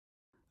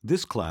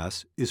This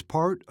class is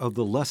part of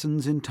the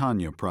Lessons in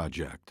Tanya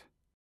project.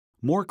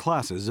 More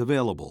classes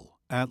available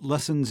at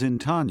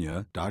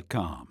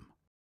lessonsintanya.com.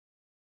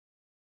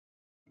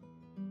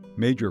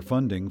 Major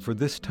funding for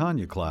this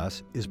Tanya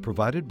class is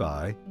provided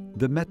by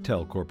the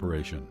Mettel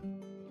Corporation.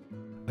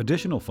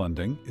 Additional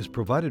funding is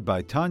provided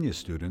by Tanya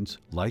students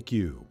like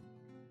you.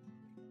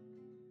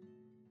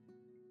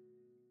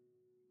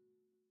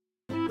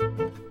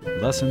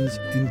 Lessons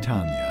in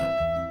Tanya.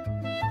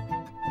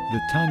 The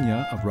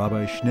Tanya of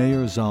Rabbi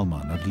Schneur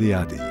Zalman of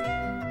Liadi,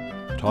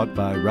 taught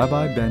by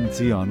Rabbi Ben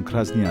Zion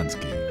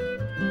Krasniansky.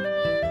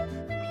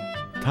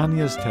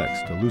 Tanya's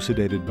text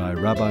elucidated by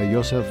Rabbi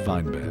Yosef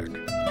Weinberg.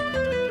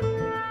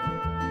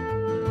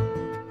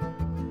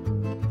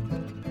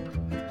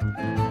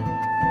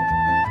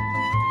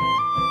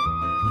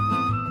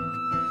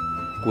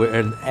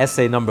 We're in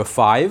essay number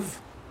 5.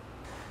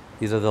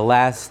 These are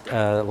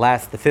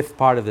the fifth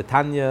part of the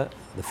Tanya.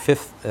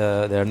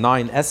 There are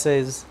 9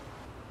 essays.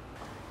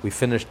 We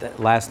finished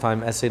last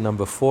time essay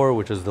number 4,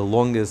 which is the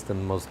longest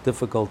and most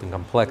difficult and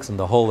complex in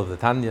the whole of the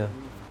Tanya.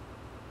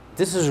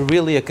 This is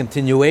really a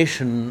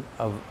continuation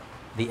of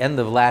the end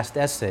of last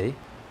essay.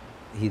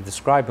 He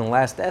described in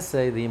last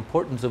essay the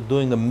importance of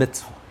doing a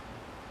mitzvah.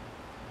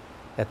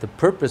 That the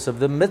purpose of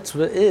the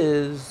mitzvah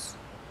is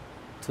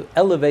to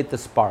elevate the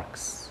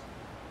sparks.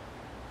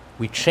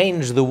 We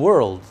change the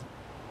world.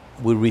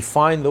 We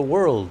refine the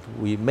world.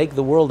 We make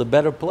the world a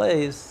better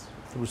place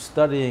through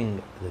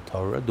studying the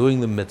Torah, doing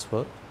the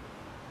mitzvah.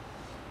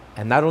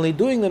 And not only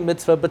doing the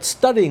mitzvah, but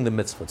studying the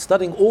mitzvah,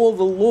 studying all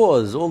the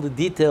laws, all the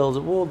details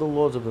of all the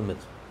laws of the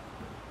mitzvah.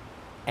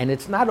 And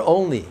it's not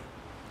only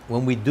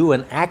when we do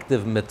an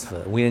active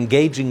mitzvah, we're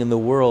engaging in the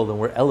world and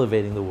we're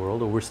elevating the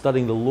world, or we're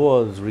studying the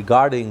laws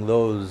regarding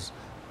those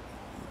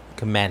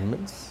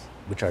commandments,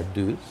 which are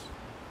dues,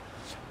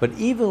 but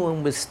even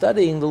when we're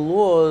studying the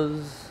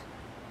laws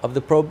of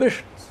the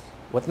prohibitions,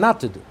 what not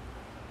to do.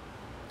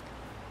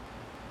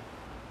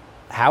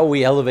 How are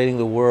we elevating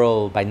the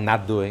world by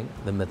not doing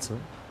the mitzvah?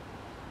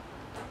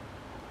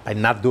 By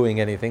not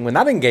doing anything. We're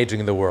not engaging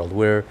in the world.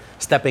 We're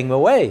stepping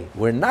away.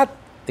 We're not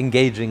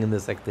engaging in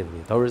this activity.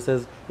 The Torah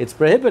says it's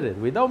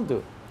prohibited. We don't do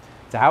it.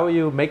 So how are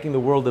you making the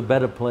world a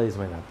better place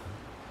by not?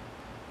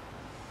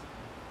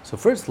 So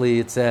firstly,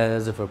 it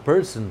says if a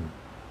person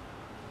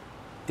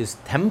is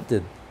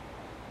tempted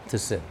to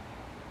sin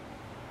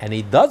and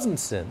he doesn't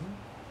sin,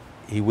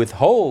 he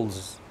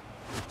withholds,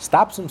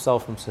 stops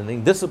himself from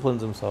sinning,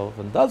 disciplines himself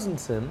and doesn't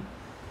sin,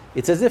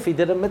 it's as if he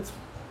did a mitzvah.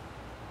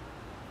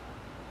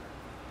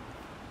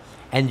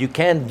 And you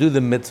can't do the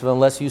mitzvah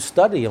unless you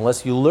study,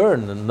 unless you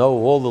learn and know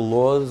all the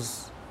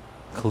laws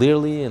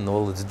clearly and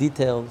all its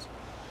details.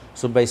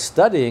 So by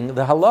studying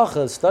the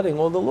halacha, studying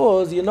all the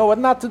laws, you know what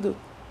not to do.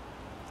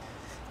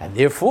 And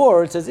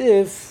therefore, it's as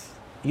if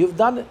you've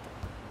done it.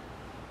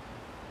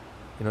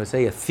 You know,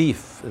 say a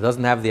thief that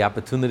doesn't have the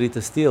opportunity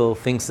to steal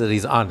thinks that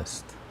he's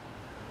honest.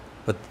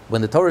 But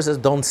when the Torah says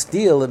don't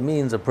steal, it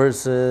means a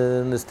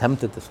person is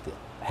tempted to steal,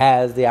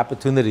 has the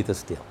opportunity to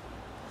steal,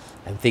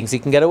 and thinks he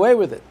can get away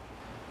with it.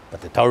 But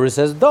the Torah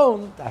says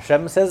don't,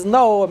 Hashem says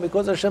no, and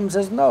because Hashem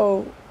says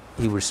no,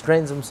 he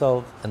restrains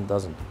himself and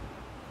doesn't.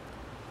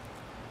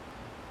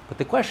 But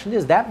the question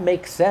is, that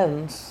makes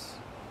sense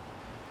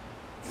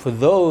for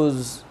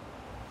those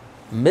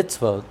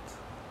mitzvot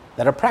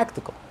that are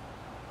practical,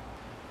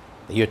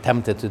 that you're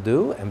tempted to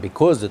do, and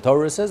because the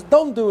Torah says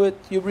don't do it,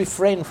 you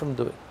refrain from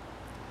doing it.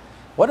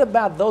 What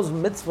about those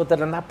mitzvot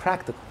that are not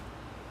practical?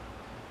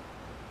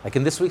 Like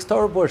in this week's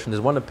Torah portion,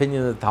 there's one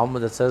opinion in the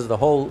Talmud that says the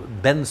whole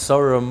Ben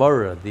Sora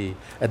Mora, the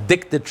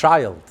addicted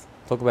child,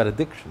 talk about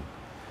addiction,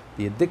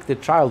 the addicted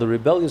child, the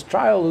rebellious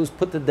child who's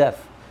put to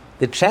death.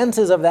 The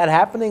chances of that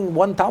happening,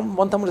 one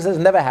Talmud says,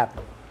 never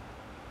happen.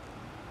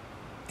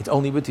 It's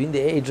only between the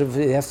age of,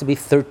 it has to be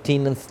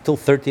 13 until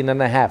 13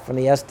 and a half, and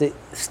he has to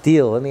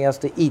steal, and he has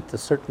to eat a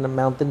certain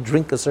amount, and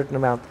drink a certain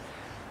amount,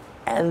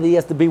 and he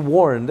has to be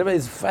warned, and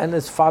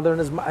his father and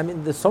his mother. I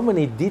mean, there's so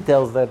many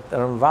details that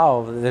are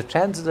involved. The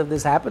chances of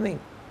this happening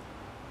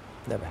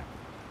never happen.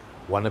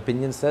 One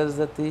opinion says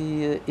that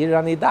the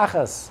Irani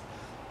Dachas,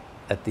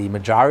 that the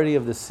majority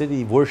of the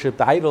city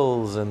worshipped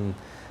idols, and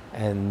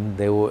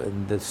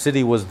the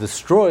city was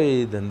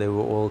destroyed, and they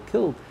were all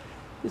killed.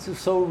 This is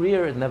so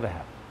rare, it never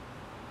happened.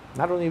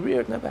 Not only rare,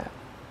 it never happened.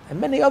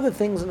 And many other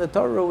things in the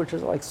Torah which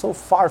is like so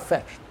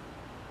far-fetched.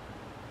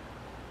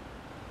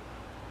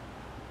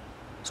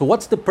 So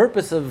what's the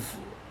purpose of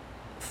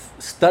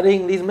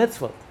studying these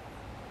mitzvot?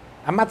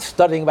 I'm not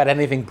studying about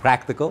anything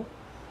practical,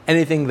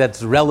 anything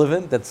that's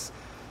relevant. That's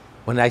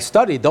when I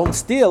study, don't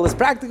steal, it's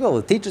practical.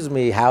 It teaches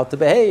me how to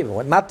behave,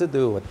 what not to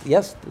do, what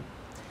yes to do.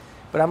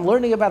 But I'm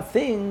learning about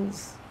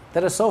things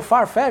that are so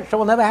far-fetched that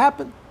will never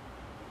happen.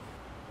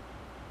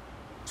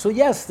 So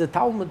yes, the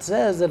Talmud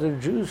says that a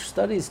Jew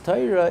studies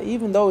Torah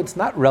even though it's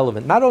not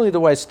relevant. Not only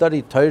do I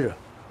study Torah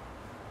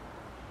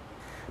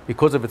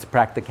because of its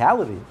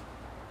practicality,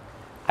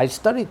 I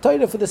study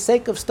Torah for the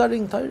sake of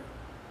studying Torah.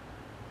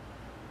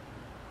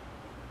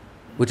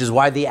 Which is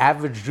why the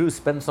average Jew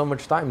spends so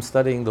much time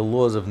studying the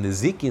laws of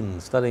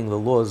Nezikin, studying the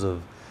laws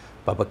of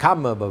Baba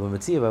Kama, Baba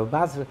Metzia, Baba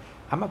Basra.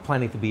 I'm not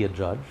planning to be a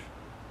judge.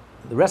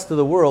 The rest of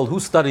the world, who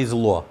studies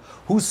law?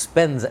 Who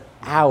spends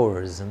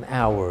hours and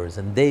hours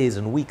and days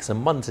and weeks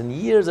and months and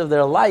years of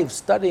their life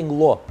studying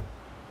law?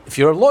 If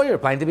you're a lawyer,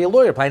 planning to be a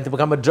lawyer, planning to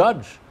become a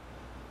judge.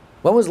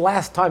 When was the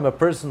last time a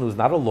person who's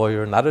not a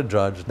lawyer, not a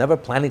judge, never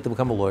planning to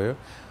become a lawyer,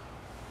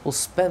 will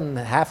spend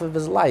half of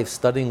his life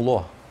studying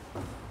law?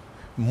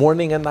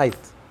 Morning and night.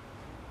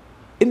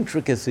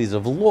 Intricacies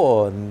of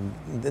law and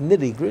the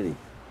nitty-gritty.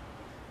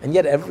 And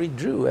yet every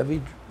Jew,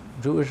 every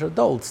Jewish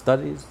adult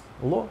studies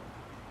law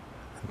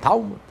and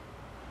Talmud.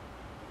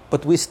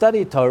 But we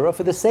study Torah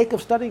for the sake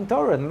of studying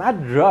Torah,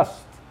 not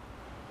just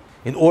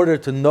in order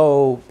to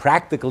know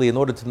practically, in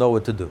order to know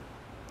what to do.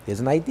 There's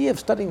an idea of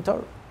studying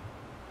Torah.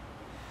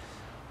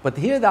 But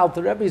here the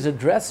Alter Rebbe is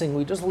addressing,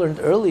 we just learned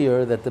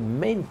earlier that the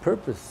main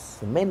purpose,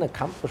 the main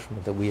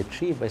accomplishment that we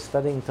achieve by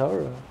studying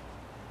Torah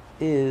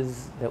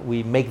is that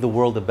we make the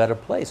world a better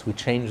place. We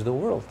change the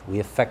world. We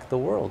affect the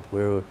world.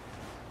 We're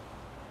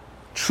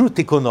true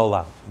tikkun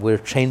olam. We're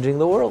changing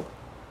the world.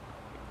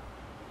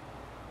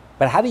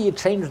 But how do you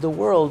change the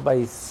world?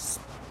 By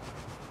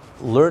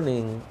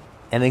learning,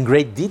 and in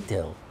great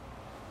detail,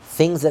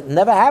 things that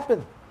never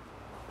happen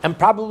and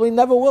probably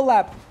never will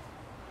happen.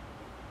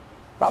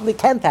 Probably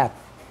can't happen.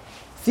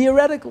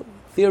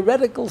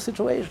 Theoretical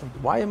situations.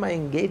 Why am I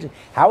engaging?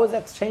 How has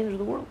that changed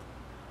the world?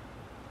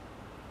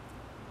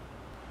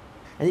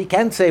 And you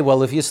can't say,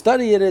 well, if you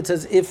study it, it's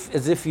as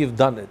if you've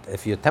done it.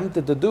 If you're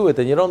tempted to do it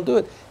and you don't do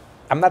it,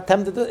 I'm not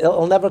tempted to,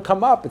 it'll never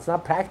come up. It's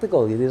not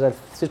practical. These are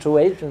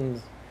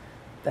situations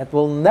that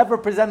will never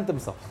present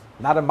themselves.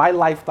 Not in my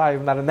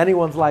lifetime, not in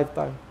anyone's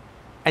lifetime.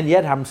 And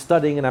yet I'm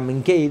studying and I'm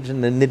engaged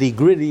in the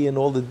nitty-gritty and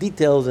all the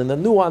details and the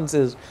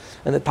nuances,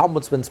 and the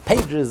Talmud spends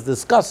pages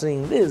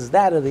discussing this,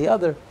 that, or the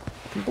other.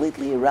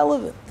 Completely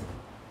irrelevant.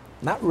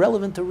 Not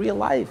relevant to real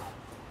life.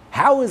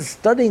 How is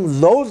studying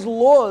those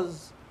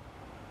laws,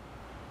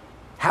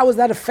 how does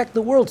that affect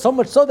the world? So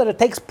much so that it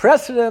takes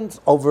precedence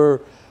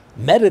over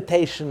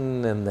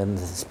meditation and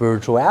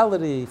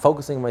spirituality,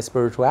 focusing on my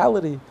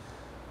spirituality.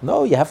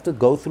 No, you have to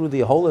go through the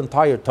whole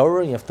entire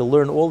Torah, and you have to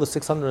learn all the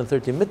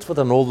 630 mitzvot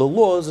and all the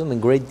laws and in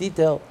great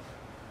detail.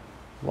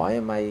 Why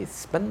am I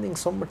spending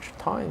so much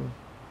time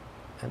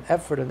and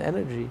effort and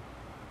energy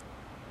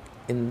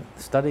in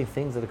studying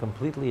things that are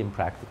completely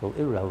impractical,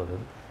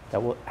 irrelevant?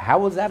 How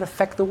will that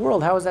affect the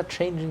world? How is that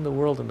changing the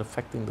world and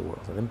affecting the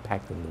world and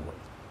impacting the world?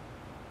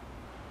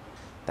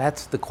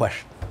 That's the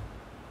question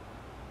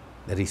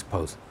that he's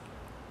posing.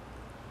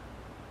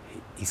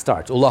 He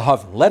starts,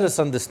 Ulahavin, let us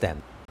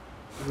understand.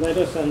 Let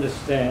us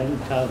understand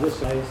how this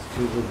relates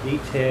to the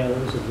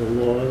details of the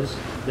laws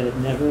that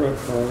never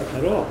occur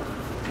at all,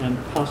 and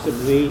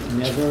possibly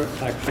never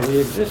actually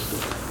existed,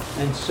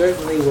 and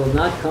certainly will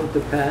not come to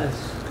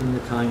pass in the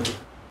time to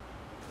come.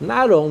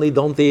 Not only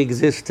don't they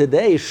exist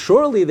today,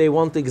 surely they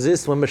won't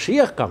exist when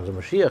Mashiach comes. When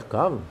Mashiach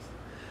comes,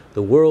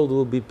 the world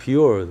will be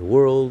pure, the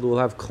world will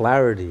have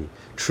clarity,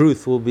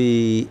 truth will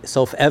be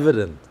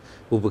self-evident,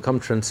 will become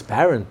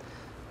transparent.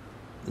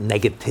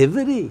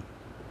 Negativity,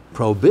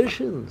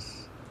 prohibitions,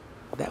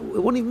 that it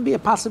won't even be a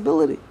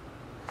possibility.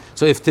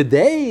 So if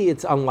today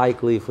it's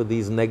unlikely for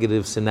these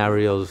negative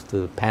scenarios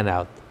to pan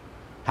out,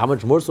 how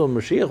much more so when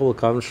Mashiach will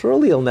come?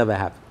 Surely it'll never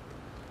happen.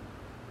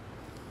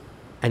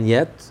 And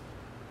yet,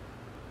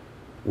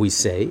 we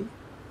say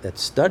that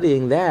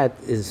studying that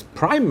is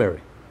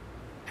primary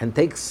and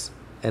takes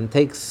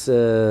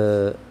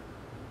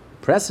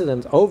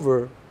precedence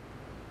over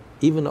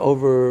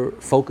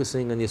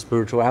focusing on your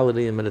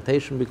spirituality and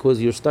meditation,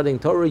 because you're studying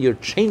Torah, you're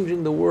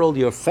changing the world,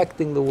 you're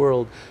affecting the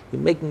world, you're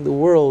making the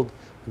world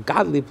a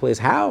godly place.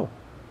 How?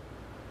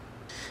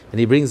 And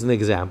he brings an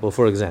example,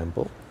 for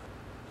example,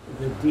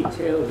 The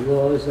detailed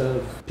laws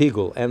of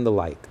Pigul and the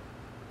like.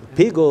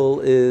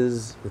 Pigul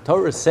is, the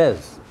Torah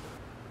says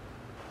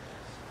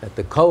that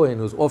the Kohen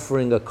who's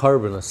offering a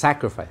korban, a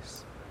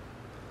sacrifice,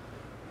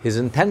 his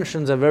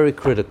intentions are very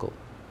critical.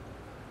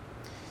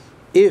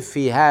 If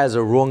he has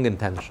a wrong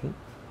intention,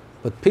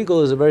 but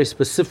Pigul is a very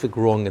specific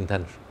wrong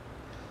intention.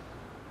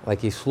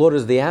 Like he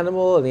slaughters the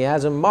animal and he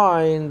has in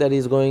mind that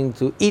he's going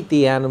to eat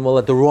the animal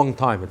at the wrong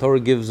time. The Torah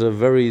gives a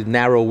very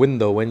narrow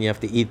window when you have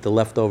to eat the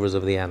leftovers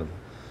of the animal.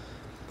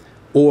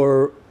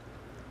 Or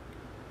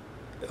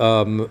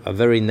a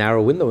very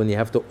narrow window when you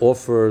have to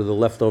offer the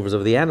leftovers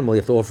of the animal,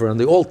 you have to offer on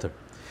the altar.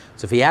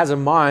 So if he has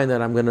in mind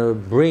that I'm going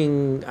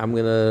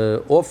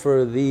to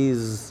offer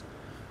these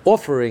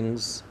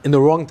offerings in the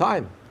wrong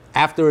time,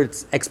 after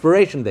its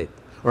expiration date,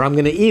 or I'm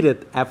going to eat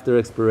it after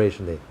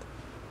expiration date,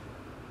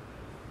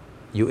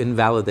 you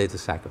invalidate the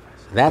sacrifice.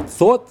 That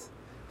thought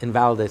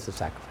invalidates the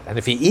sacrifice. And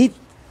if you eat,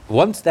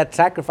 once that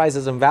sacrifice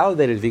is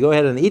invalidated, if you go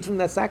ahead and eat from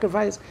that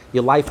sacrifice,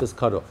 your life is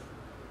cut off.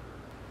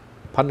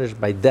 Punished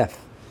by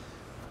death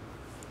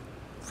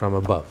from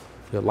above.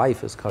 Your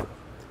life is cut off.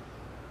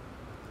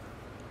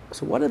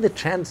 So what are the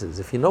chances?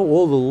 If you know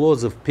all the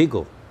laws of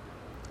Pigul,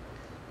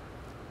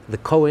 the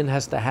Kohen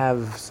has to have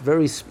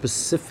very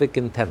specific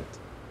intent.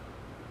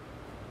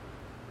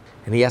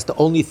 And he has to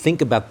only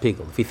think about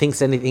pigul. If he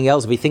thinks anything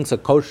else, if he thinks a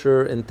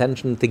kosher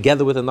intention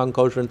together with a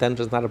non-kosher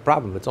intention, it's not a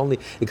problem. It's only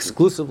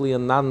exclusively a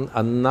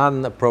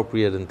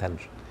non-appropriate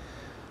intention.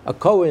 A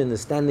Kohen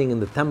is standing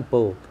in the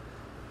temple.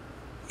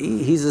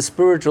 He's a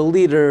spiritual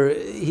leader.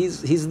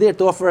 He's there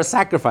to offer a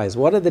sacrifice.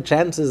 What are the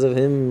chances of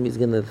him? He's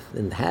going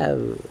to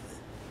have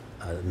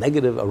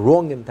a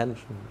wrong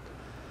intention.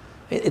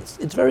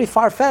 It's very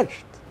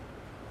far-fetched.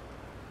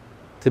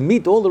 To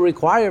meet all the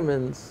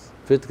requirements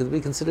for it to be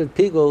considered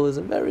pigul is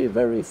a very,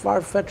 very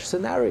far-fetched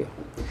scenario.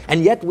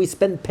 And yet we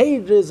spend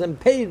pages and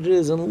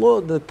pages in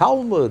the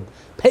Talmud,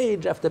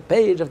 page after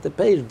page after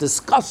page,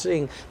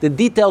 discussing the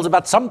details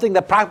about something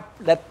that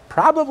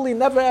probably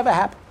never ever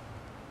happened.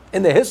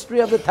 In the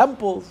history of the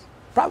temples,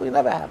 probably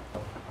never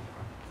happened.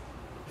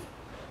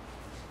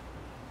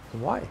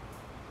 Why?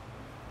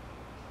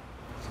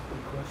 It's a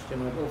good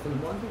question. I've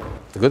often wondered.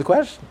 It's a good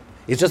question.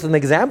 It's just an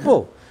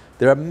example.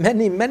 There are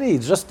many,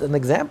 it's just an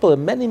example of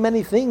many,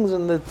 many things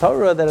in the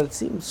Torah that it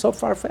seems so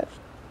far-fetched.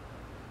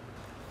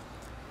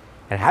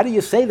 And how do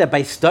you say that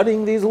by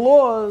studying these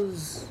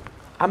laws,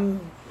 I'm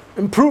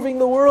improving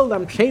the world,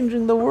 I'm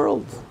changing the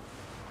world?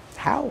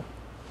 How?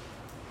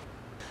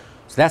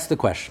 So that's the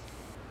question.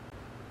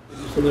 It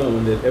is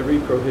known that every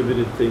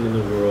prohibited thing in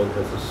the world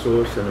has a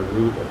source and a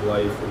root of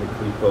life in the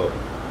klipo.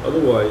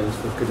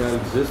 Otherwise, it could not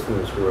exist in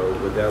this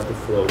world without the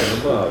flow from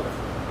above,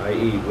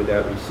 i.e.,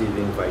 without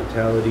receiving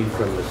vitality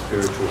from the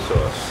spiritual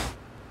source.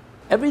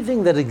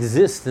 Everything that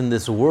exists in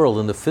this world,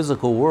 in the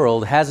physical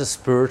world, has a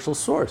spiritual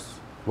source.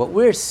 What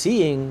we're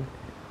seeing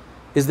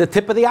is the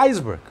tip of the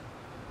iceberg.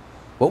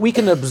 What we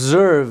can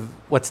observe,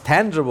 what's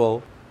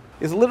tangible,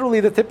 is literally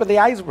the tip of the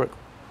iceberg.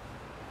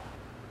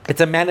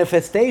 It's a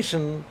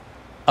manifestation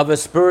of a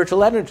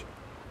spiritual energy.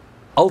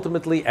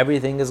 Ultimately,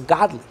 everything is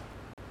godly.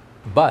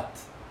 But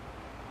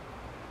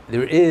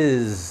there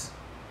is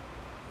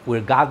where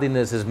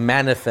godliness is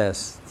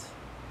manifest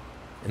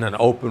in an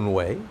open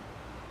way,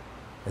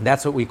 and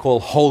that's what we call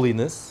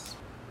holiness,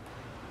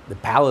 the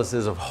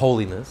palaces of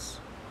holiness,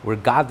 where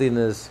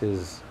godliness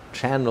is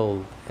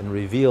channeled and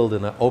revealed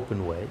in an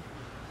open way.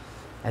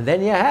 And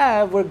then you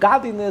have where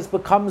godliness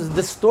becomes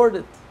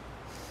distorted,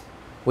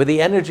 where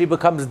the energy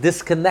becomes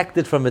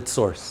disconnected from its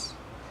source,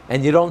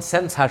 and you don't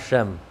sense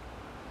Hashem.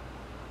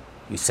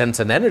 You sense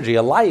an energy,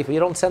 a life, but you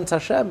don't sense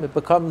Hashem. It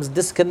becomes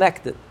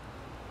disconnected.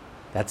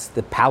 That's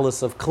the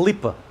palace of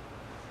Klippa.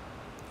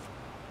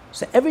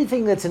 So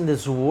everything that's in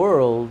this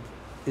world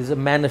is a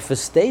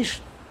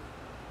manifestation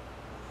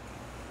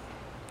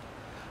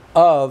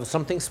of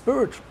something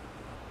spiritual.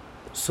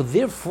 So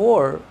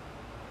therefore,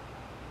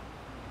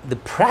 the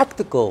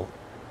practical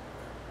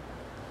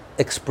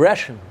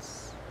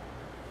expressions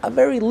are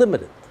very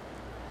limited.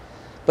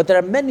 But there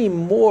are many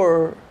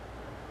more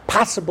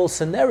possible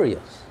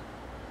scenarios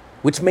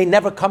which may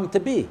never come to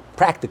be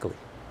practically.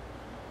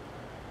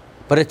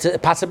 But it's a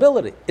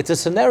possibility. It's a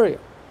scenario.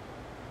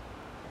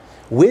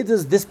 Where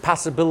does this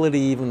possibility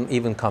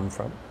even come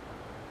from?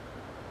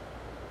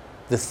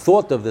 The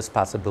thought of this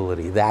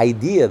possibility, the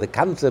idea, the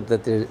concept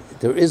that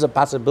there is a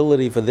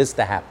possibility for this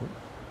to happen,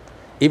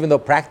 even though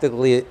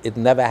practically it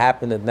never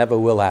happened, it never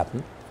will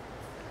happen.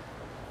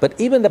 But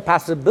even the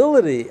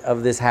possibility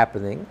of this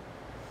happening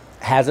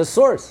has a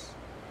source.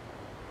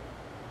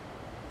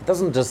 It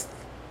doesn't just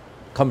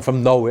come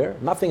from nowhere.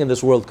 Nothing in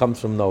this world comes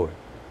from nowhere.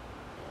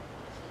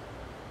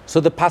 So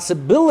the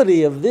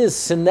possibility of this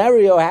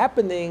scenario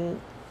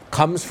happening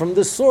comes from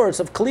the source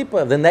of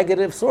Klippa, the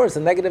negative source, the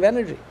negative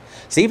energy.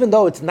 So even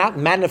though it's not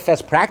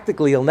manifest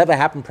practically, it'll never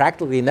happen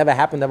practically, it never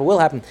happened, never will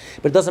happen,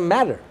 but it doesn't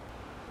matter.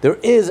 There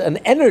is an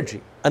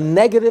energy, a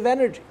negative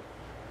energy,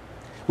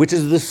 which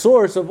is the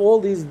source of all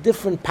these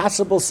different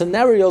possible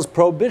scenarios,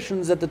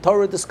 prohibitions that the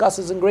Torah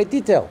discusses in great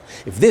detail.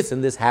 If this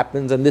and this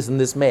happens, and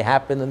this may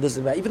happen, and this,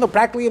 even though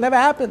practically it never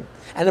happened,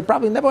 and it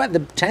probably never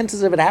happened, the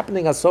chances of it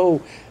happening are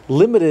so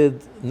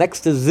limited,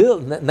 next to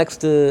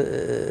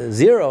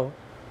zero,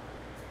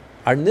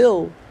 are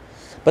nil.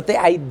 But the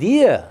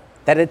idea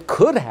that it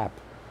could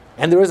happen,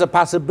 and there is a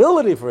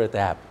possibility for it to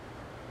happen,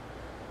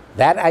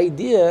 that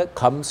idea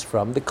comes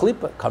from the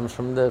Klippa, comes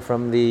from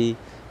the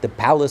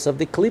palace of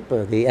the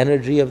Klippa, the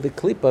energy of the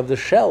Klippa, of the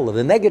shell, of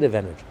the negative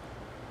energy.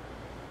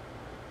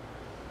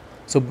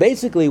 So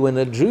basically, when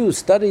a Jew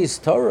studies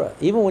Torah,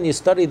 even when you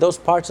study those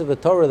parts of the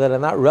Torah that are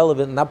not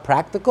relevant, not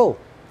practical,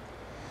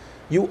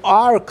 you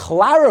are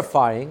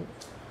clarifying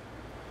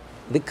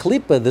the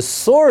Klippa, the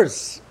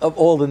source of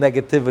all the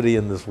negativity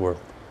in this world.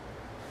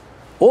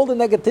 All the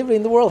negativity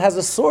in the world has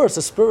a source,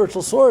 a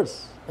spiritual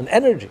source, an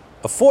energy,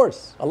 a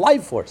force, a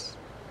life force.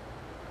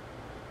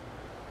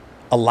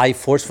 A life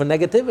force for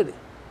negativity.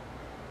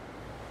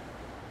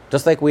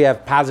 Just like we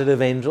have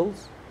positive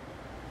angels,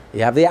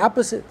 you have the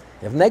opposite.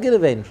 You have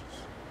negative angels,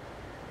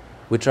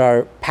 which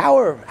are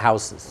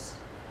powerhouses,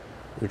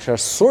 which are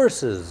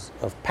sources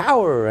of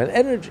power and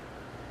energy.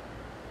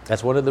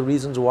 That's one of the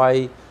reasons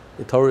why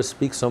the Torah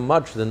speaks so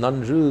much. The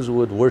non-Jews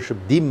would worship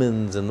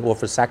demons and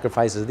offer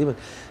sacrifices to demons.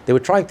 They were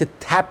trying to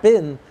tap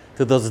in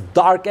to those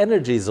dark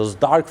energies, those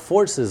dark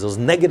forces, those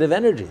negative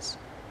energies.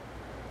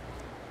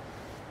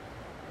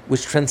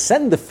 which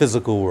transcend the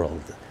physical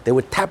world. They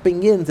were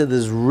tapping into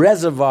these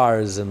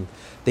reservoirs, and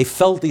they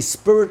felt these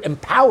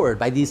empowered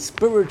by these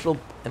spiritual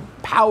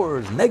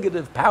powers,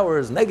 negative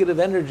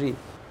energy.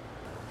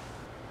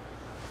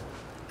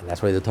 And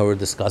that's why the Torah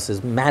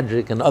discusses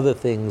magic and other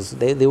things.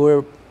 They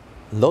were,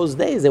 in those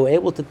days, they were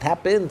able to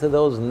tap into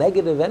those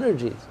negative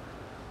energies.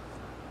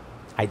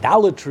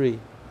 Idolatry,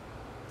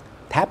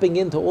 tapping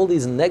into all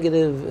these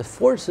negative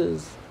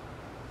forces.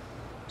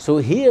 So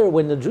here,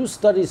 when the Jew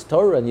studies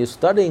Torah and you're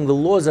studying the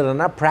laws that are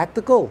not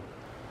practical,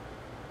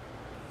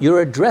 you're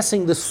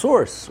addressing the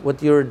source.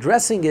 What you're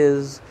addressing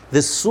is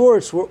the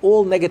source where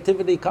all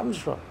negativity comes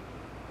from,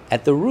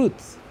 at the root,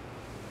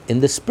 in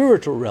the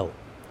spiritual realm.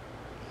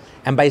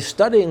 And by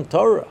studying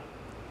Torah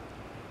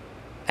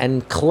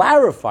and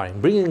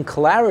clarifying, bringing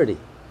clarity,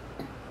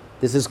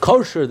 this is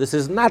kosher, this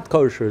is not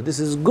kosher, this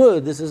is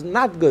good, this is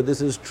not good,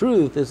 this is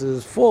truth, this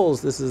is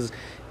false, this is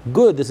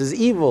good, this is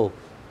evil,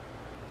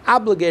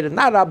 obligated,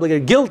 not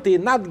obligated, guilty,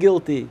 not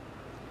guilty,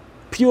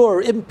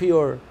 pure,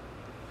 impure.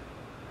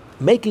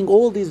 Making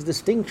all these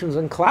distinctions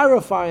and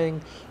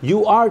clarifying,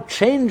 you are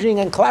changing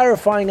and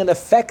clarifying and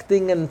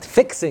affecting and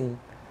fixing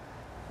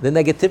the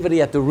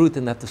negativity at the root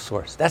and at the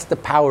source. That's the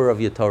power of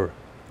your Torah.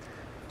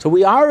 So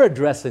we are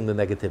addressing the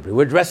negativity.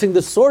 We're addressing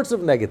the source of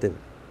negativity,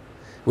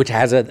 which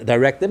has a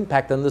direct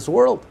impact on this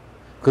world.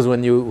 Because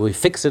when we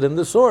fix it in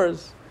the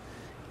source,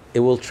 it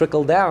will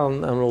trickle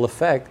down and will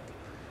affect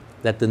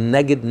that the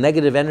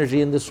negative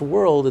energy in this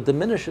world, it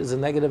diminishes the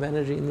negative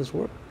energy in this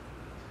world.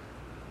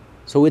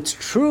 So it's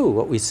true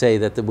what we say,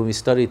 that when we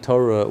study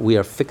Torah, we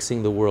are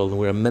fixing the world and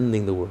we're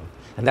amending the world.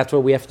 And that's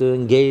where we have to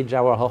engage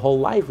our whole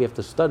life. We have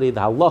to study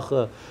the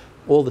halacha,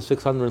 all the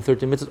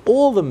 613 mitzvahs,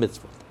 all the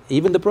mitzvahs,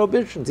 even the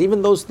prohibitions,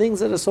 even those things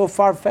that are so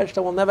far-fetched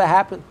that will never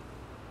happen.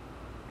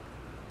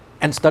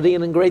 And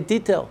studying in great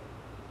detail.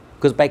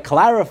 Because by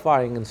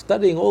clarifying and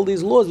studying all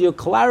these laws, you're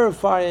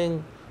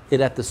clarifying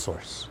it at the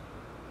source.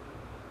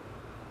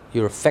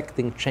 You're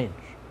affecting change.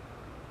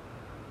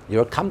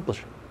 You're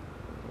accomplishing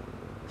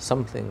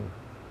something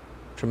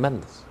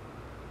tremendous.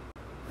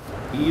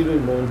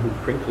 Even one who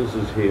crinkles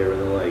his hair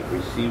and the like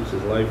receives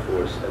his life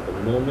force at the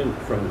moment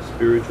from the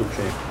spiritual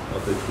change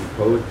of the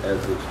Klipot,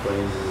 as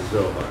explained in the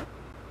Zohar.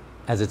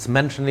 As it's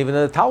mentioned even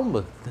in the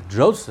Talmud, that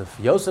Yosef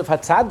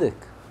HaTzadik,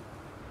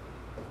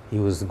 he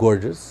was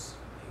gorgeous,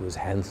 he was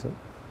handsome.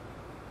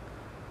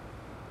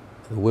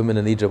 The women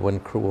in Egypt were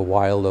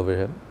wild over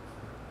him.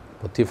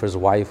 Potiphar's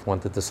wife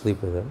wanted to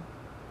sleep with him.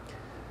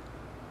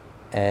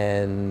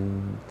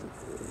 And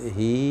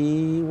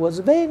he was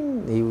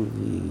vain. He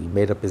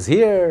made up his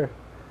hair.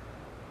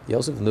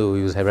 Yosef knew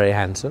he was very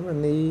handsome,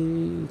 and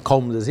he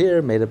combed his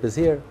hair, made up his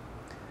hair.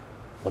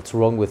 What's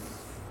wrong with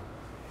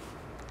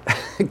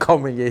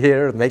combing your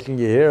hair and making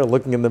your hair,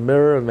 looking in the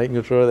mirror and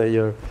making sure that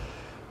you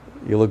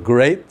look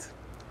great?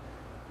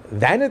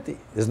 Vanity.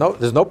 There's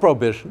no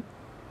prohibition.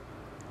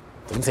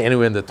 It doesn't say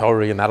anywhere in the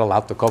Torah you're not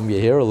allowed to comb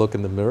your hair or look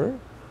in the mirror.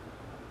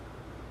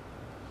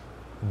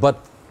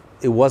 But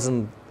it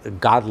wasn't a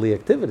godly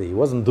activity. He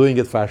wasn't doing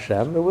it for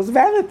Hashem. It was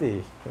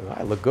vanity.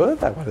 I look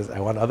good. I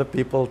want other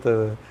people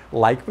to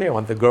like me. I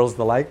want the girls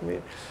to like me.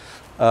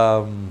 I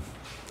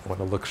want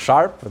to look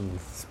sharp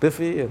and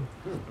spiffy.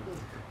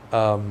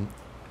 And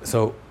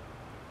so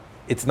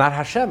it's not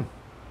Hashem.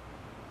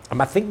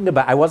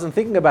 I wasn't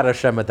thinking about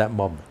Hashem at that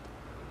moment.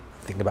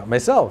 I'm thinking about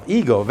myself.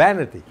 Ego,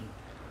 vanity.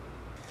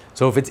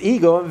 So if it's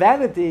ego and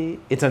vanity,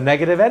 it's a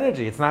negative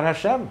energy. It's not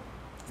Hashem.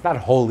 It's not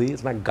holy.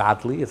 It's not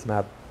godly. It's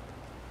not.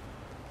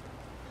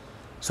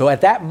 So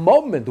at that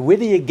moment, where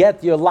do you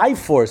get your life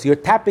force? You're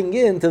tapping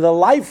into the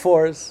life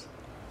force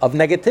of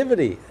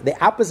negativity, the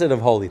opposite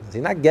of holiness.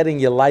 You're not getting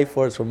your life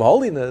force from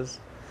holiness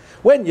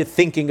when you're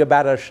thinking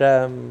about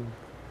Hashem,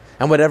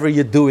 and whatever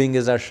you're doing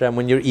is Hashem.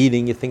 When you're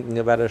eating, you're thinking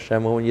about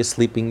Hashem, or when you're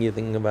sleeping, you're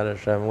thinking about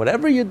Hashem.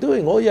 Whatever you're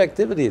doing, all your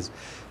activities,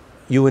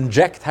 you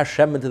inject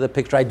Hashem into the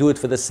picture. I do it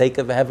for the sake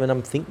of heaven.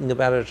 I'm thinking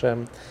about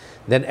Hashem.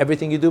 Then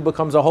everything you do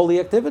becomes a holy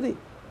activity.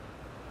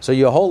 So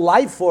your whole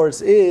life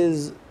force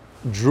is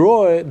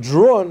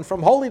drawn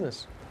from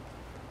holiness.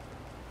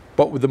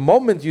 But with the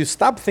moment you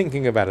stop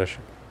thinking about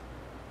Hashem,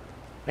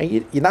 and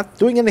you're not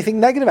doing anything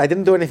negative. I'm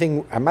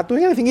not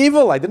doing anything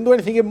evil. I didn't do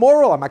anything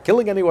immoral. I'm not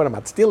killing anyone. I'm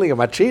not stealing. I'm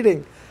not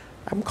cheating.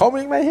 I'm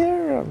combing my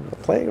hair. I'm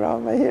playing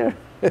around with my hair.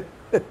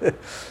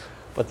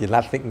 But you're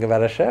not thinking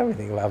about Hashem. You're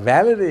thinking about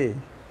vanity.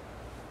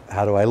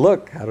 How do I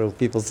look? How do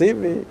people see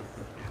me?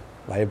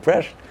 My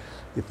impression.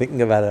 You're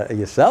thinking about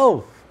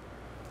yourself.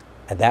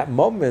 At that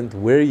moment,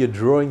 where you're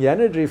drawing your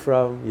energy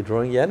from, you're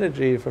drawing your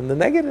energy from the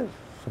negative,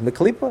 from the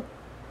klipa,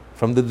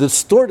 from the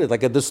distorted,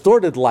 like a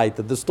distorted light,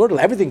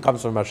 everything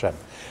comes from Hashem.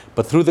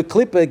 But through the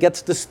klipa, it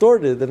gets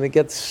distorted and it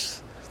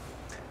gets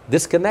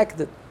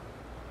disconnected.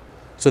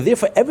 So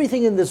therefore,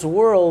 everything in this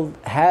world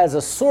has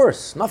a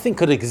source. Nothing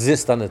could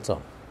exist on its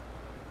own.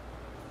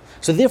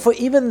 So therefore,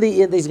 even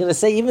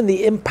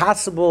the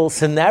impossible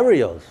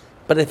scenarios,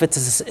 but if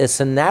it's a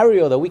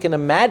scenario that we can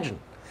imagine,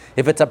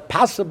 if it's a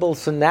possible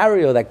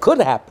scenario that could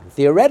happen,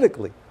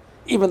 theoretically,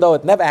 even though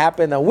it never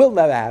happened and will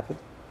never happen,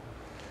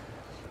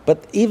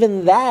 but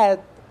even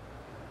that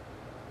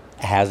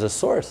has a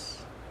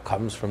source,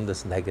 comes from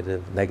this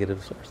negative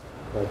source.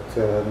 But,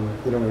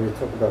 when you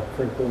talk about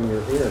crinkling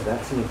your hair,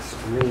 that's an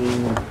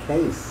extreme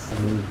case. I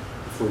mean,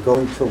 if we're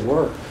going to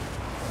work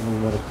and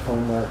we want to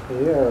comb our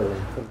hair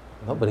and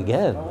no, but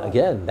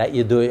again, that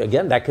you're doing,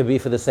 that could be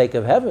for the sake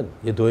of heaven.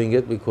 You're doing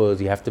it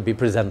because you have to be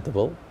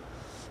presentable.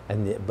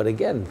 But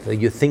again,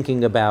 you're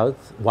thinking about,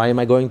 why am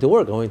I going to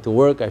work? Going to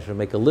work, I should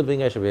make a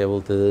living, I should be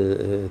able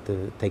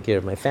to take care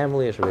of my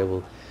family, I should be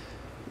able,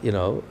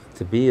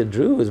 to be a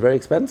Jew is very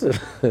expensive.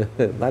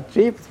 Not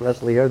cheap,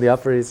 especially here on the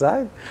Upper East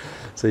Side.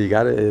 So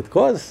it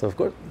costs, of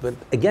course. But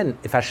again,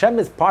 if Hashem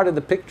is part of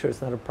the picture,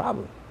 it's not a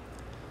problem.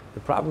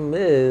 The problem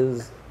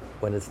is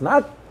when it's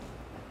not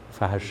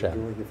for Hashem.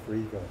 You're doing it for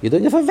ego. You're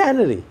doing it for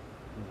vanity.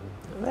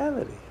 Mm-hmm.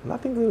 Vanity.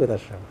 Nothing to do with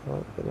Hashem.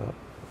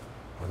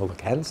 I don't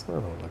look handsome.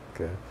 I don't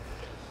look...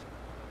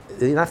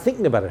 you're not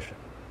thinking about Hashem.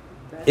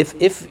 But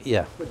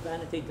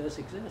vanity does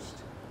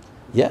exist.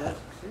 Yeah.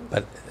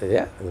 But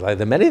there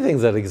are many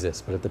things that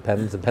exist, but it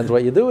depends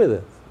what you do with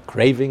it.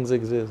 Cravings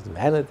exist,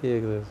 vanity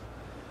exists,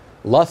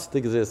 lust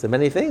exists, and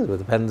many things, but it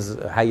depends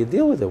how you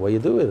deal with it, what you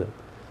do with it.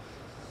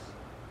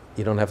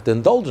 You don't have to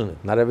indulge in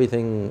it. Not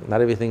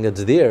everything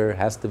that's there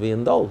has to be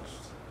indulged.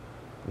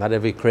 Not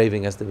every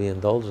craving has to be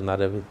indulged, not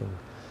everything.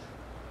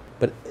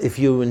 But if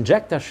you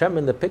inject Hashem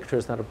in the picture,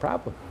 it's not a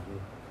problem.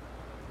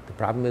 The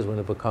problem is when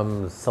it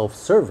becomes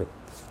self-serving,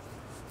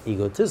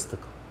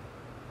 egotistical.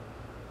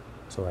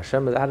 So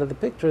Hashem is out of the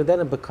picture, then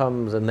it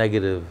becomes a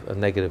negative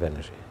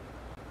energy.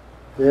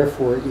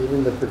 Therefore,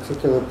 even the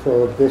particular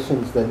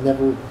prohibitions that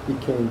never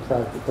became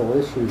practical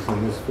issues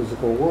in this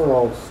physical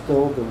world,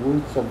 still the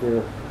roots of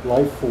their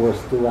life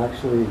force do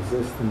actually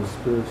exist in the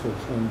spiritual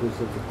chambers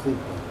of the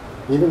Klippa.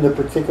 Even the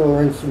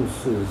particular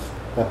instances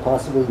that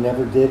possibly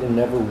never did and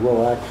never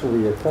will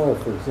actually occur,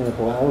 for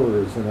example,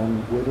 errors and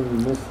unwitting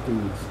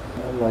misdeeds,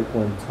 like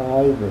when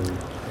tithing,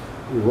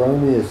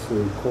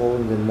 erroneously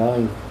calling the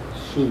ninth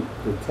sheep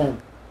the 10th.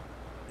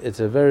 It's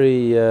a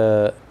very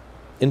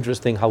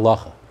interesting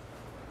halacha.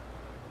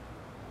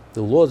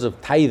 The laws of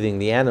tithing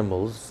the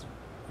animals,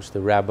 which the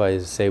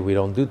rabbis say we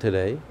don't do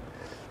today,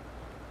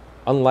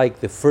 unlike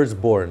the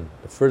firstborn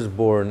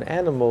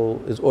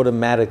animal is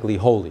automatically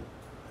holy.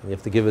 And you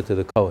have to give it to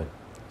the Kohen.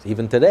 So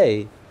even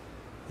today,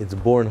 it's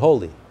born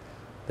holy.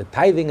 The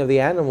tithing of the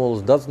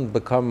animals doesn't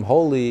become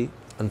holy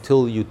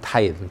until you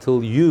tithe,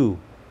 until you,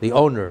 the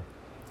owner,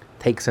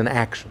 takes an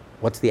action.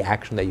 What's the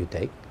action that you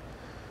take?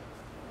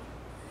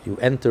 You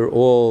enter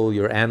all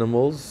your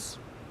animals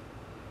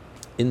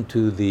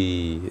into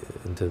the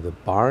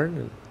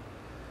barn,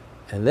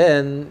 and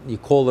then you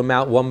call them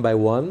out one by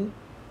one,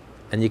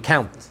 and you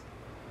count.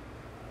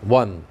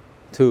 1,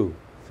 2,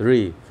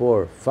 3,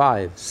 4,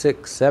 5,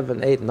 6,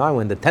 7, 8, 9.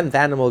 When the 10th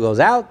animal goes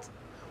out,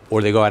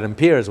 or they go out in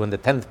pairs, when the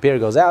 10th pair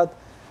goes out,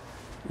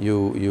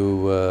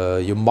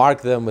 you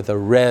mark them with a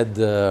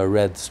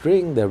red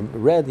string. They're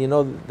red,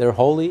 they're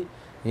holy,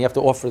 and you have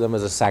to offer them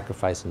as a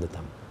sacrifice in the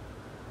temple.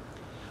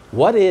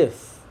 What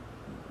if,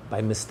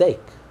 by mistake,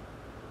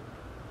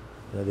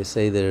 they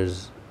say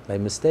by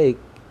mistake,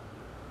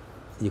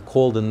 you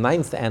call the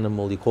 9th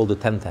animal, you call the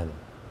 10th animal.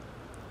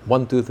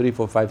 1, 2, 3,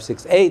 4, 5,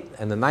 6, 8,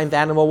 and the 9th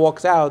animal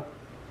walks out,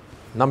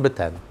 number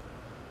 10.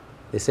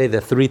 They say there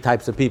are 3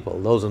 types of people,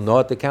 those who know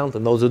how to count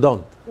and those who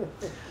don't.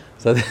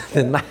 So the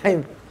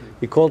 9th,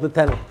 you call the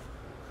 10th.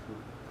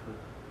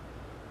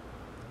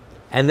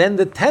 And then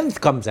the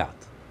 10th comes out.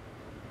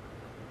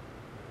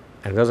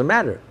 And it doesn't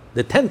matter.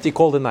 The 10th, you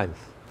call the 9th.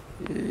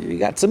 You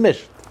got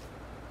submission.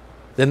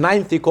 The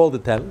 9th, you call the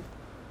 10th.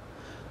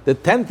 The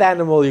 10th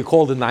animal, you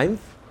call the 9th.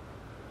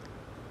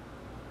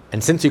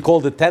 And since you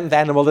called the 10th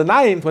animal the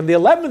 9th, when the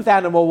 11th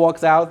animal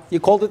walks out, you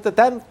called it the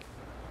 10th.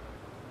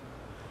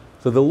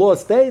 So the law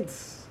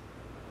states,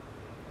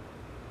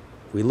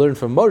 we learn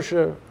from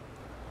Moshe,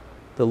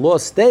 the law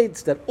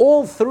states that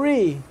all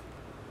 3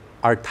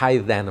 are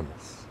tithed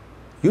animals.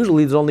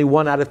 Usually there's only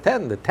 1 out of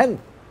 10. The 10th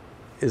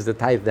is the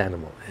tithed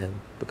animal and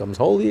becomes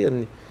holy,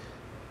 and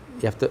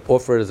you have to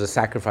offer it as a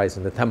sacrifice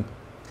in the temple.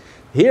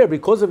 Here,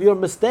 because of your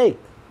mistake,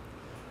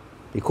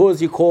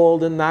 because you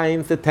called the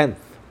 9th the 10th,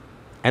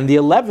 and the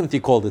 11th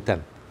you called the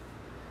 10th,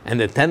 and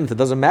the 10th, it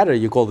doesn't matter,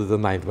 you called it the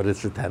 9th, but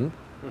it's the 10th.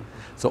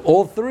 So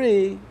all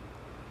 3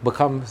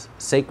 become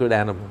sacred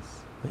animals.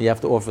 You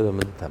have to offer them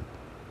in the temple.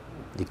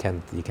 You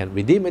can't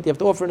redeem it, you have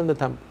to offer it in the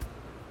temple.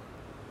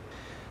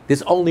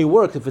 This only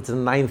works if it's the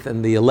 9th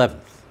and the 11th.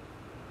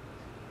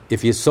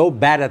 If you're so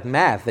bad at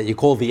math that you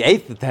call the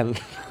 8th the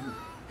 10th,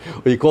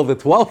 or you call the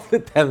 12th the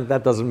 10th,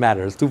 that doesn't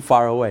matter, it's too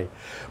far away.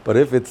 But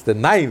if it's the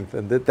 9th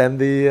and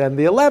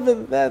the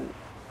 11th, then...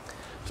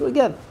 So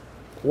again,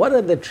 what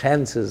are the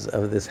chances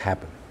of this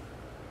happening?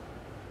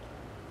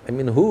 I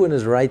mean, who in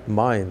his right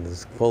mind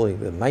is calling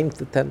the 9th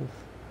the 10th,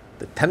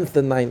 the 10th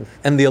the 9th,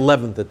 and the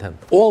 11th the 10th,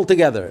 all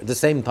together at the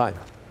same time?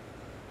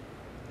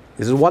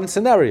 This is one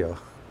scenario.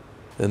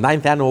 The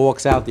 9th animal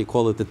walks out, you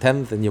call it the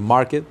 10th, and you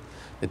mark it.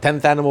 The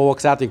 10th animal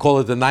walks out, you call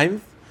it the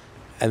 9th.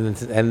 And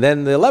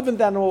then the 11th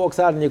animal walks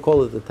out and you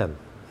call it the 10th.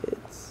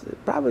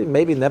 It probably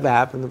maybe never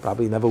happened, it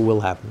probably never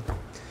will happen.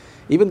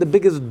 Even the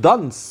biggest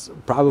dunce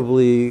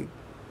probably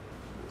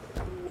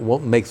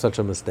won't make such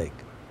a mistake.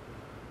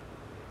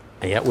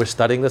 And yet we're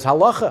studying this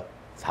halacha.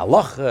 It's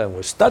halacha, and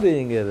we're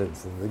studying it.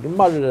 It's the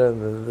Gemara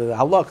and the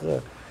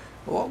halacha.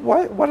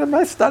 What am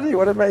I studying?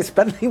 What am I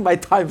spending my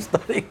time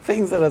studying?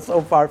 Things that are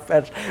so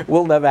far-fetched,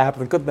 will never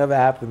happen, could never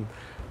happen.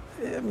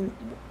 I mean,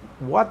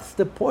 what's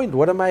the point?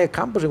 What am I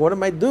accomplishing? What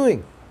am I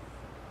doing?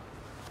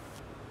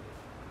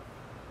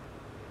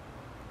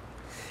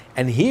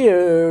 And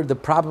here, the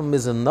problem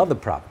is another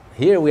problem.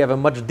 Here we have a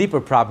much deeper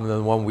problem than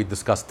the one we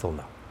discussed till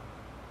now.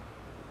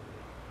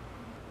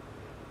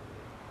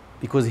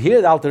 Because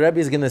here the Alter Rebbe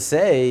is going to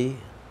say,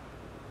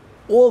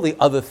 all the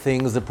other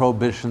things, the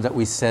prohibitions that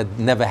we said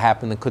never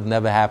happened and could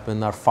never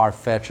happen, are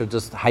far-fetched, are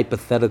just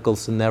hypothetical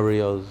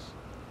scenarios.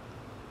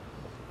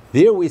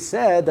 There we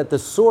said that the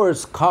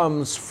source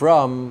comes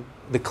from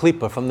the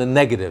klipa, from the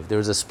negative. There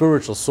is a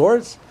spiritual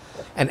source,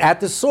 and at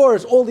the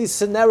source, all these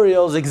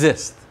scenarios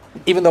exist,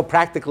 even though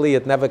practically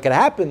it never can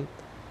happen,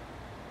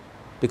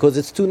 because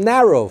it's too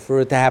narrow for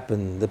it to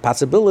happen. The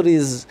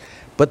possibilities,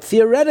 but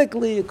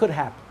theoretically it could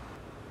happen.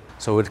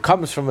 So it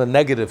comes from a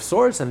negative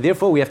source, and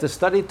therefore we have to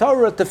study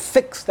Torah to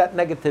fix that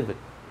negativity,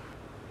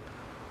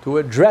 to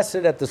address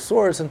it at the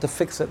source and to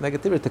fix that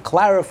negativity, to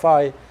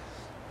clarify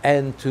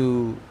and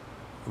to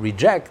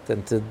reject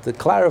and to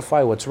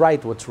clarify what's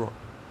right, what's wrong.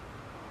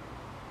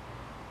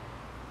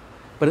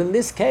 But in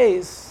this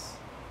case,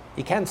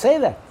 you can't say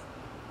that.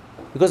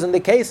 Because in the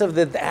case of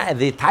the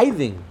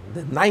tithing,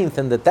 the 9th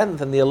and the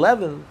 10th and the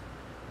 11th,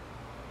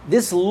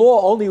 this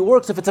law only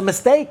works if it's a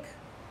mistake.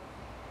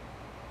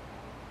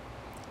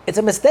 It's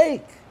a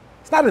mistake.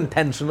 It's not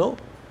intentional.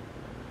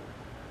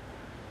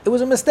 It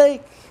was a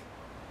mistake.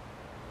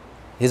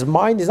 His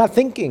mind is not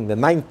thinking. The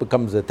 9th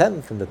becomes the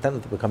 10th, and the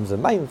 10th becomes the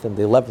 9th, and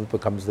the 11th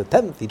becomes the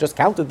 10th. He just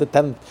counted the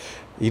 10th.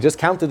 He just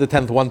counted the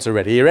 10th once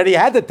already. He already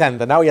had the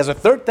 10th, and now he has a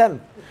third 10th.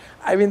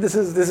 I mean, this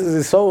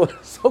is so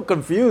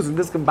confused and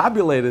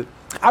discombobulated.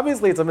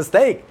 Obviously, it's a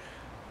mistake.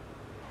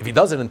 If he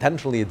does it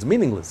intentionally, it's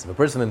meaningless. If a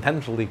person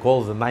intentionally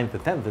calls the 9th the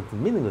 10th, it's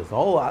meaningless. The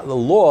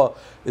law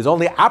is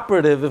only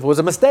operative if it was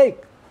a mistake.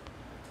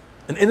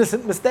 An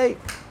innocent mistake.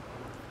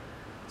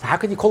 So how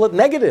can you call it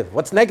negative?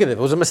 What's negative?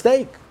 It was a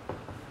mistake.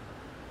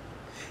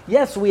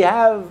 Yes, we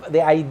have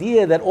the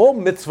idea that all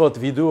mitzvot,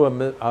 if you do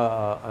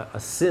a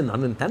sin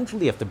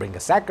unintentionally, you have to bring a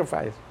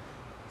sacrifice.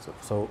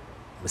 So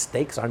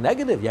mistakes are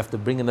negative. You have to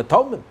bring an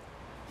atonement.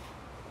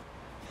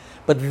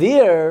 But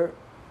there,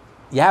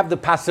 you have the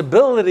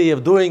possibility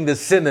of doing the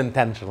sin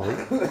intentionally.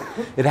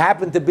 It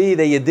happened to be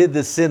that you did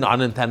the sin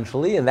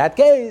unintentionally. In that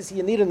case,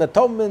 you need an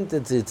atonement.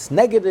 It's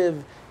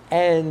negative,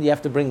 and you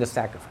have to bring a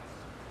sacrifice.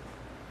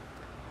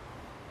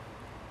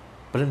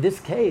 But in this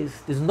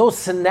case, there's no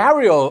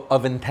scenario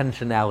of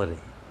intentionality.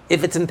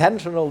 If it's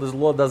intentional, this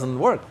law doesn't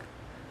work.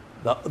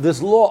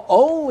 This law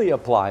only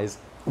applies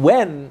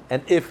when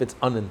and if it's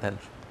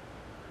unintentional.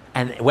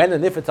 And when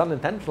and if it's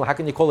unintentional, how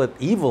can you call it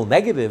evil,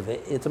 negative?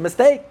 It's a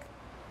mistake.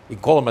 You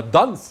can call him a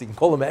dunce, you can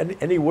call him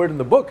any word in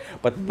the book,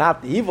 but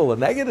not evil or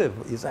negative.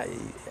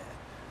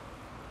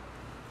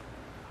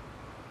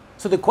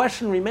 So the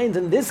question remains,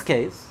 in this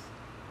case,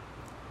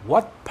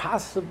 what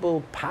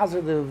possible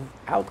positive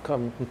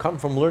outcome can come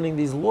from learning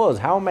these laws?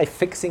 How am I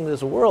fixing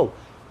this world?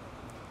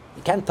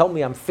 You can't tell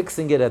me I'm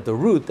fixing it at the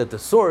root, at the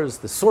source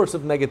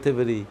of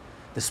negativity,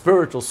 the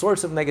spiritual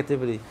source of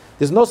negativity.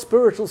 There's no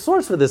spiritual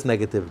source for this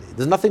negativity.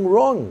 There's nothing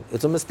wrong.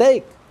 It's a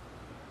mistake.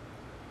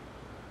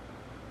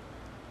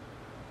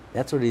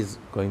 That's what he's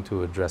going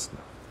to address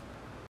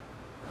now.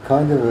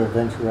 Kind of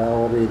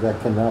eventuality that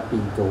cannot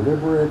be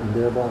deliberate and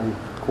thereby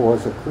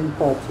cause a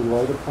klipa to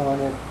light upon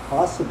it,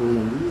 possibly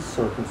in these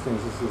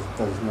circumstances,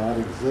 does not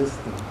exist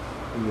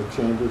in the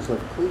chambers of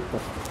klipa.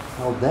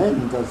 How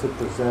then does it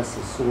possess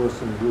a source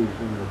and root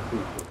in the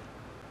klipa?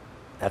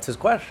 That's his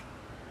question.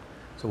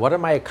 So what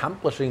am I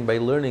accomplishing by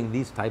learning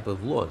these type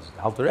of laws?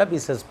 Alter Rebbe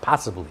says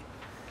possibly.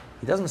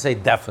 He doesn't say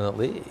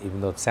definitely,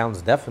 even though it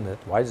sounds definite.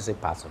 Why does he say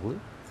possibly?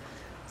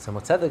 So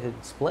Tzedek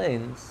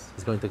explains,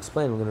 he's going to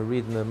explain, we're going to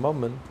read in a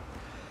moment,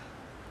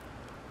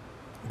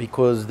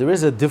 because there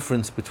is a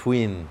difference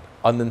between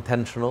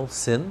unintentional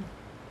sin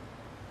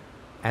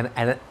and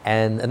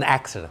an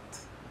accident,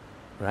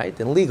 right?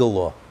 In legal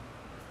law,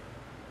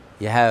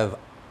 you have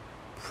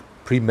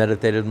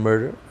premeditated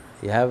murder,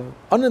 you have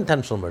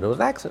unintentional murder, it was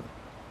an accident.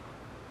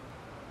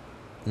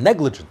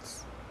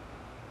 Negligence.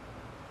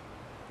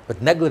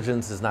 But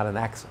negligence is not an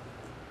accident.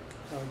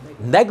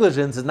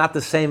 Negligence is not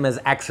the same as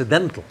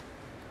accidental.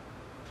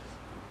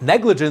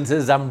 Negligence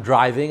is I'm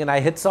driving and I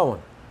hit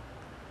someone.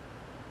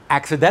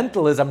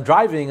 Accidental is I'm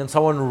driving and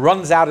someone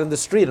runs out in the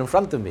street in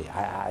front of me.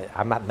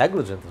 I'm not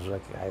negligent.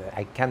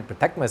 I can't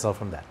protect myself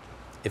from that.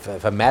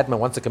 If a madman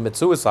wants to commit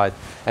suicide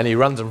and he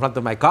runs in front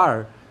of my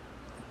car,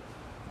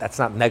 that's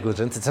not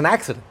negligence, it's an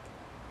accident.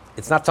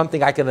 It's not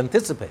something I can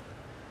anticipate.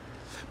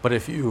 But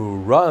if you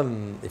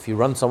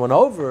run someone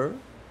over,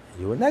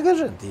 you were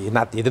negligent. You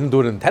didn't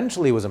do it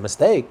intentionally, it was a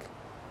mistake.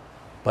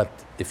 But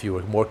if you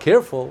were more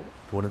careful,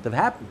 it wouldn't have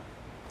happened.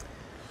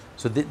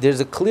 So there's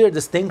a clear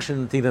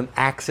distinction between an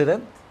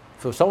accident,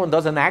 If someone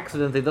does an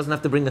accident, he doesn't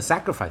have to bring a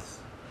sacrifice.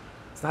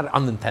 It's not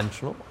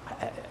unintentional.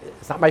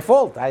 It's not my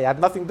fault. I had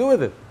nothing to do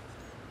with it.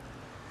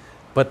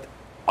 But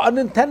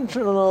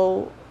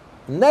unintentional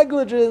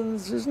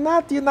negligence is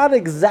not, you're not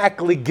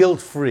exactly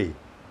guilt-free.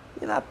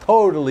 You're not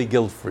totally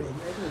guilt-free. Well,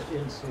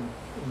 negligence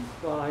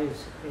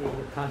implies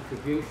a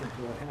contribution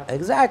to what happened.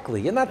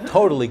 Exactly. You're not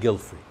totally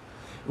guilt-free.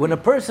 When a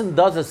person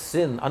does a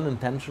sin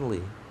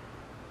unintentionally,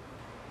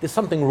 there's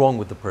something wrong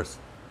with the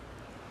person.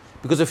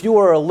 Because if you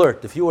were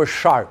alert, if you were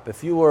sharp,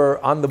 if you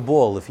were on the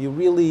ball, if you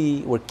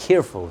really were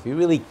careful, if you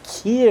really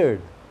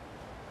cared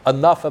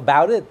enough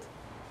about it,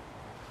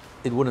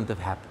 it wouldn't have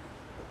happened.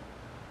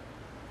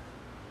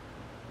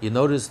 You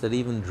notice that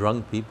even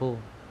drunk people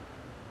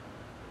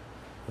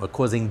are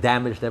causing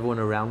damage to everyone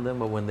around them,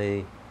 but when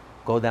they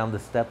go down the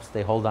steps,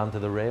 they hold on to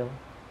the rail.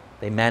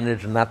 They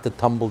manage not to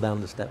tumble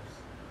down the steps.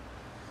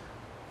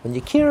 When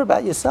you care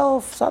about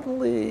yourself,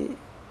 suddenly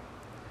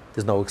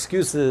there's no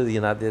excuses.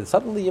 You're not there.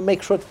 Suddenly you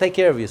make sure to take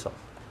care of yourself.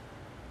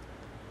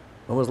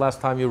 When was the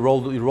last time you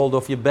rolled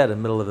off your bed in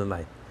the middle of the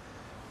night?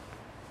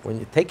 When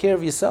you take care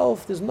of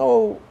yourself,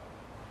 you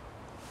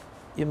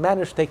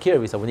manage to take care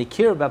of yourself. When you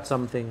care about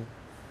something,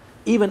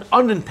 even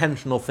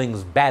unintentional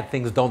things, bad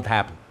things don't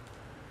happen.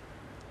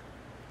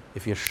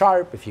 If you're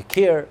sharp, if you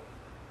care,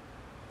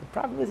 the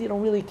problem is you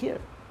don't really care.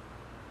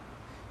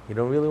 You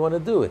don't really want to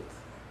do it.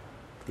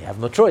 You have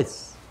no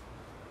choice.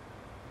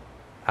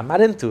 I'm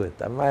not into it.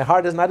 My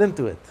heart is not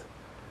into it.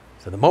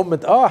 So the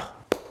moment,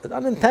 it's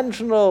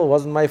unintentional,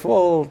 wasn't my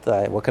fault,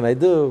 what can I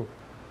do?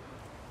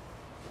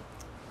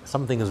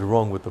 Something is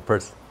wrong with the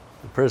person.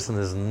 The person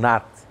is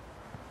not,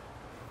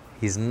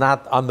 he's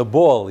not on the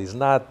ball, he's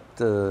not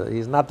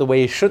the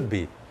way he should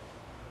be.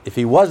 If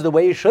he was the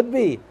way he should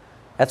be,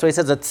 that's why he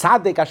says a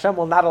tzaddik, Hashem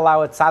will not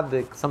allow a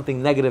tzaddik,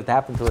 something negative to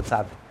happen to a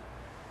tzaddik.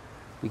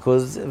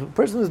 Because if a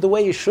person is the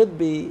way he should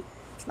be,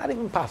 it's not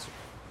even possible.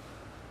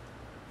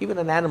 Even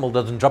an animal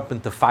doesn't jump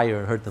into fire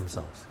and hurt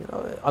themselves,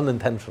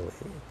 unintentionally.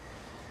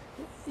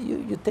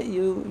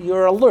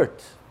 You're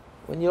alert.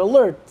 When you're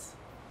alert,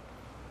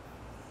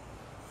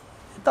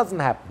 it doesn't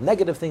happen.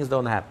 Negative things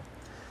don't happen.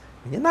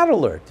 When you're not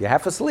alert, you're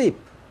half asleep.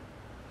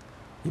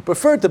 You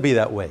prefer to be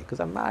that way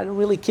because I don't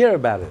really care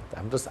about it.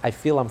 I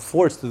feel I'm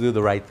forced to do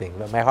the right thing,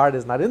 but my heart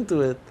is not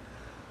into it.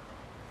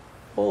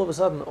 All of a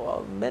sudden,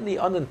 many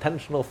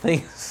unintentional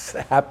things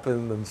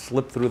happen and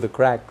slip through the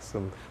cracks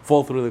and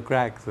fall through the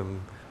cracks.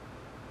 And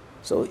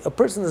so a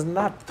person is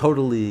not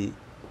totally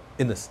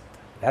innocent.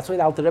 That's why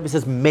the Alter Rebbe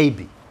says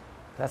maybe.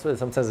 That's what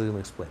some says he's going to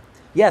explain.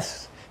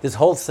 Yes, this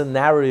whole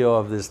scenario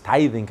of this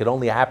tithing could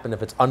only happen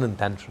if it's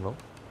unintentional.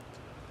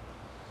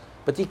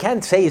 But you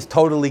can't say he's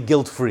totally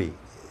guilt-free.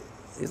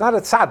 He's not a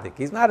tzaddik.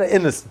 He's not an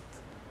innocent.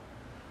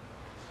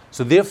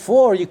 So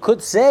therefore, you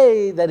could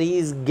say that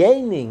he's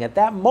gaining. At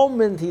that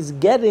moment, he's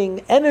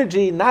getting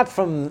energy not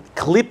from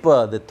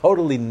klipa, the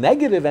totally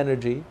negative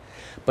energy,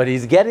 but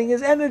he's getting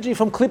his energy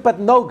from klipat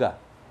noga,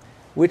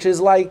 which is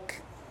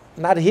like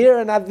not here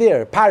and not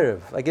there,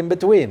 pariv, like in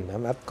between.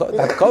 Not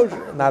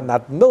kosher,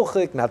 not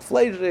milchik, not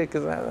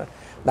fleishik,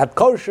 not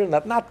kosher,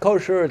 not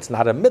kosher. It's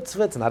not a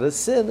mitzvah, it's not a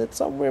sin. It's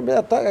somewhere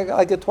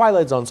like a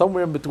twilight zone,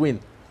 somewhere in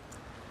between.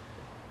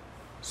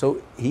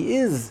 So he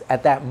is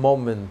at that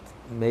moment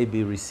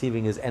maybe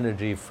receiving his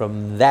energy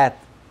from that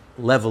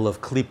level of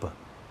klipa.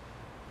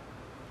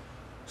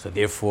 So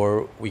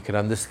therefore, we can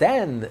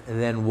understand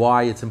then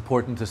why it's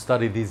important to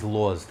study these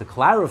laws, to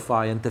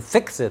clarify and to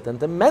fix it and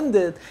to mend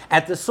it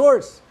at the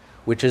source,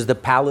 which is the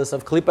palace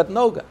of Klipat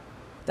Noga.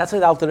 That's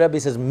what Alter Rebbe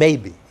says,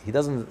 maybe. He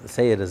doesn't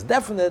say it as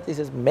definite. He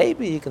says,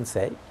 maybe you can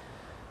say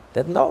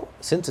that no,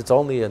 since it's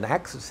only an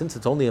accident, since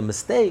it's only a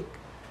mistake,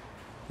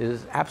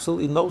 there's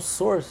absolutely no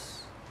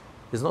source.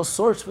 There's no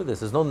source for this.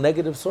 There's no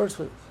negative source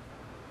for this.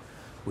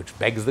 Which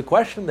begs the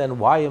question then,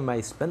 why am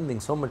I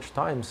spending so much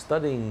time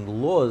studying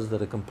laws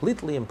that are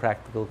completely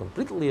impractical,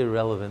 completely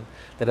irrelevant,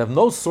 that have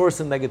no source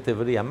in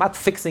negativity? I'm not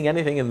fixing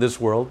anything in this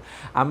world.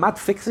 I'm not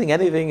fixing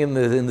anything in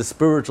the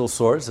spiritual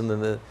source.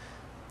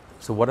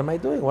 So what am I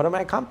doing? What am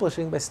I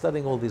accomplishing by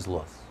studying all these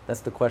laws? That's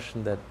the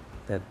question that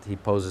he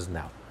poses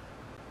now.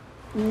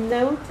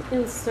 Note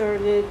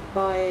inserted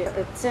by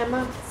a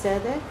Tzemach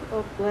Tzedek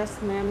of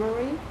blessed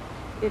memory.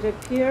 It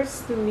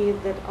appears to me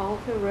that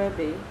Alter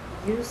Rebbe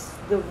used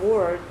the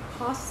word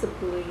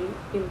possibly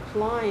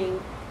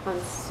implying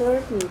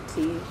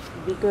uncertainty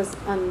because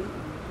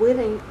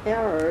unwitting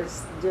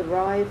errors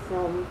derive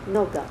from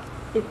Noga.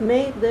 It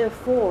may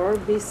therefore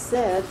be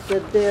said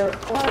that their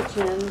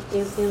origin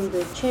is in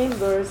the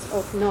chambers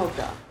of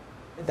Noga.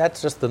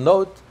 That's just the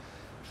note,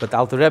 but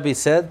Alter Rebbe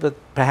said, but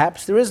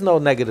perhaps there is no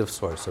negative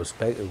source, which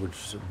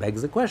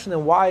begs the question,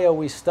 then why are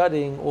we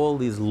studying all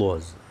these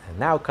laws? And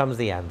now comes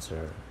the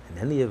answer. In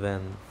any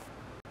event,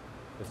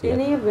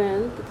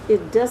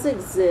 it does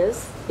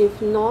exist,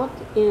 if not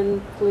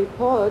in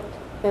Klipot,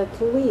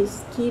 at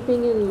least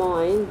keeping in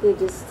mind the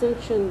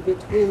distinction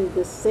between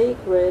the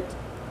sacred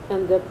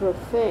and the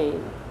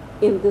profane,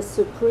 in the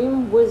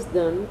supreme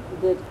wisdom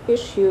that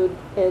issued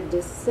a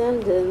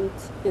descendant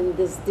in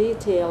this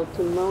detail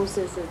to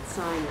Moses at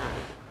Sinai.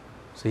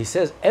 So he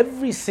says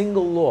every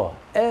single law,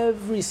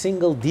 every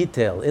single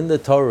detail in the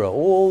Torah,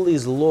 all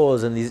these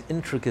laws and these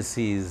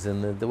intricacies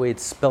and the way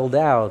it's spelled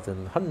out,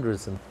 and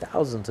hundreds and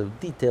thousands of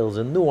details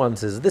and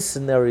nuances, this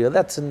scenario,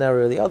 that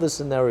scenario, the other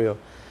scenario.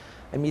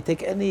 I mean, you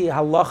take any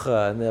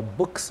halacha, and there are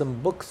books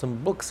and books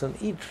and books on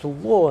each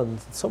law,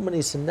 and so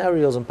many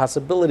scenarios and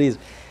possibilities.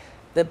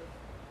 The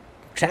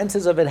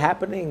chances of it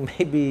happening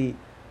may be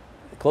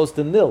close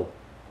to nil.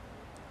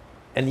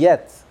 And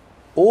yet,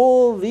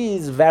 all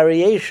these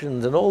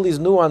variations and all these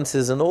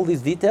nuances and all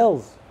these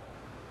details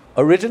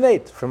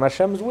originate from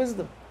Hashem's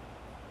wisdom.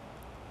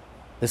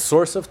 The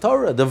source of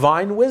Torah,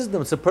 divine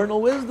wisdom,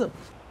 supernal wisdom.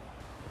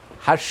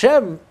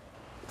 Hashem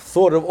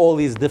thought of all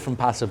these different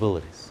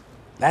possibilities.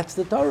 That's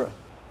the Torah.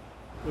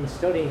 In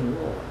studying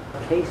law,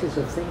 cases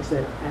of things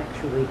that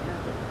actually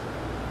happened.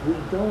 We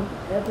don't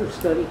ever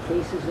study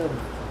cases that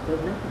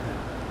never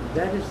happened.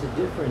 That is the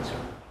difference.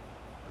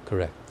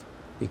 Correct.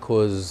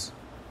 Because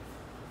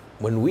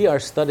when we are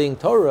studying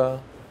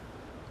Torah,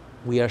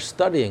 we are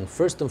studying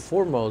first and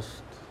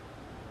foremost,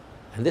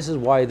 and this is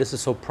why this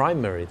is so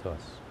primary to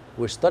us,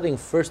 we're studying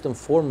first and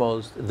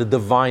foremost the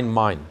divine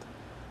mind.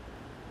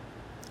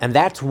 And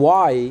that's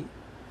why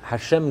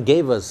Hashem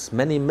gave us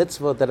many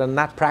mitzvot that are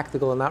not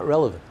practical and not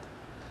relevant,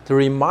 to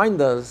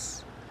remind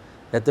us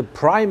that the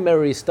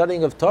primary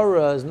studying of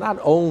Torah is not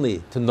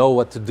only to know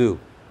what to do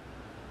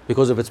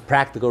because of its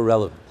practical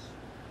relevance.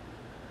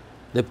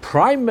 The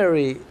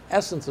primary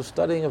essence of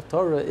studying of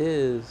Torah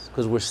is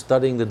because we're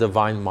studying the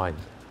divine mind.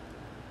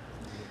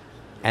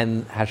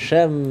 And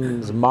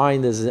Hashem is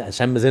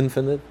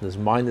infinite, His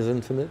mind is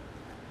infinite.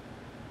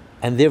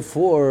 And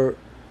therefore,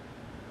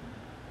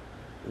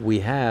 we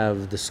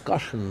have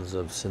discussions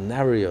of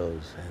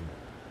scenarios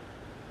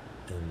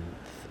and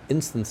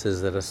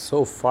instances that are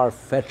so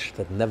far-fetched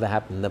that never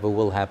happen, never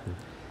will happen.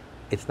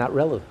 It's not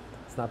relevant.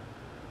 It's not.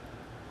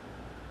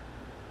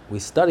 We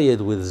study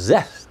it with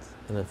zest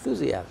and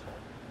enthusiasm.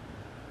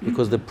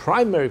 Because the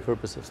primary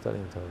purpose of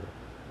studying Torah,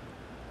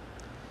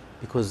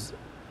 because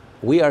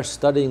we are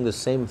studying the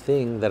same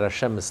thing that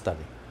Hashem is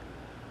studying.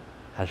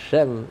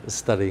 Hashem is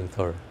studying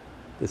Torah.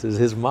 This is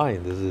His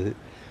mind.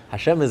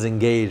 Hashem is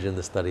engaged in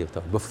the study of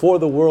Torah. Before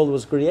the world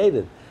was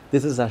created,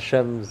 this is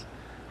Hashem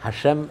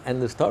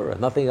and His Torah.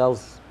 Nothing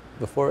else,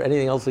 before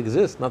anything else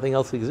exists, nothing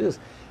else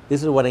exists.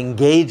 This is what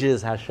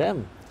engages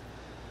Hashem.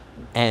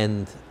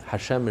 And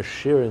Hashem is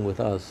sharing with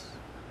us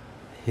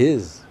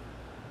His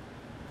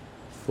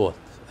thought,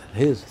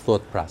 His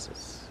thought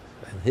process,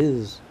 and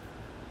His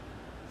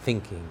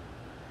thinking.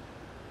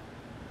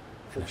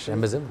 And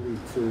Hashem is in.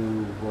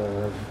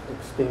 To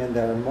expand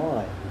our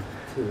mind.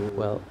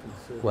 Well,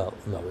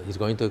 no, he's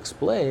going to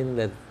explain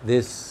that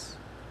this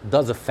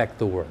does affect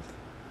the world.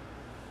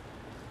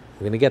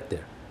 We're going to get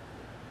there.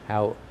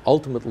 How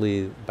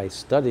ultimately, by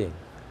studying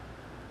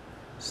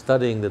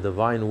the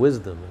divine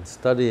wisdom and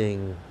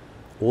studying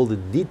all the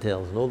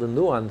details and all the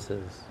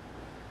nuances,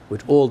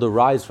 which all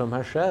derives from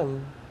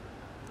Hashem,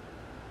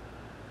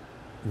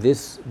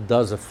 this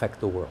does affect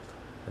the world.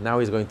 And now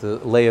he's going to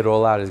lay it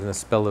all out, he's going to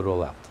spell it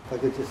all out. If I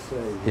could just say,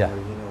 it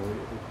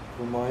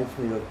reminds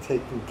me of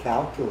taking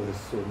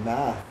calculus or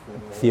math.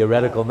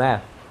 Theoretical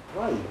math.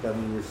 Right. I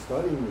mean, you're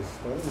studying this,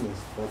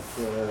 but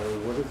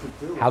what does it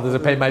do? How does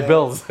it pay my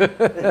bills?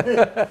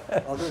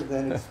 Other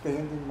than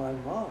expanding my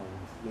mind,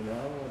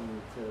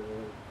 and to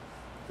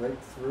break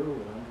through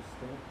and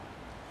understand.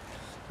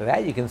 For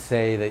that you can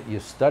say that you're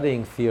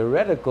studying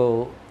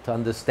theoretical to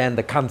understand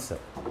the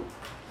concept.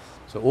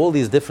 So all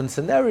these different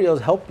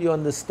scenarios help you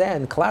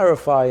understand,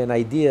 clarify an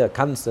idea, a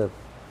concept.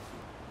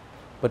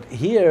 But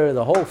here,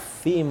 the whole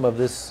theme of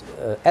this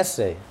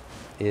essay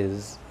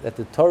is that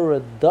the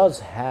Torah does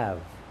have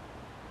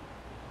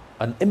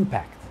an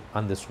impact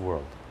on this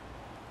world.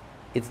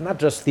 It's not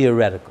just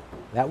theoretical.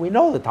 That we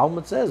know, the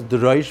Talmud says,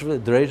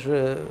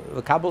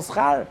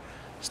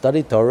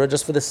 study Torah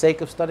just for the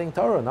sake of studying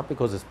Torah, not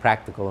because it's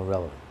practical and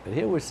relevant. But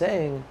here we're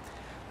saying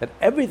that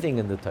everything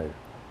in the Torah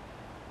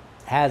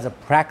has a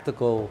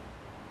practical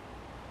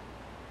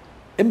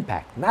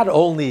impact. Not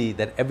only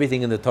that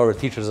everything in the Torah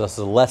teaches us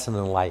a lesson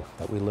in life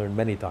that we learn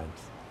many times,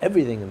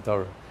 everything in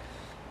Torah,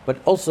 but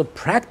also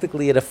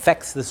practically it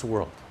affects this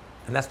world.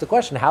 And that's the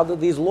question, how do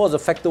these laws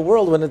affect the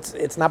world when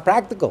it's not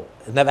practical?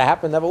 It never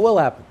happened, never will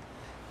happen.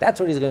 That's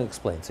what he's going to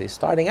explain. So he's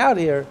starting out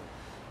here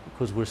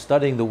because we're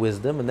studying the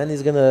wisdom, and then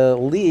he's going to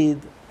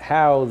lead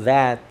how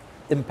that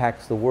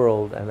impacts the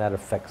world and that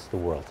affects the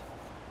world.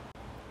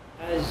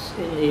 As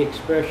in the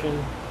expression,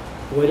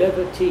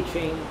 whatever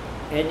teaching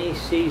any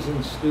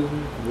seasoned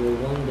student will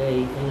one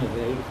day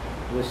innovate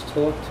was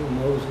taught to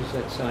Moses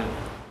at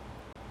Sinai.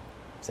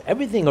 So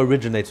everything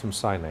originates from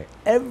Sinai.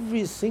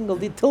 Every single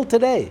day, till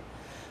today.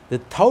 The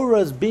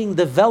Torah is being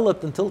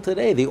developed until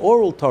today, the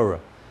oral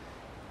Torah.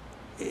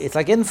 It's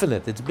like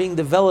infinite. It's being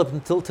developed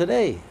until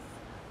today.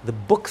 The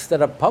books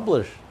that are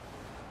published,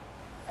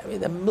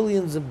 there are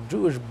millions of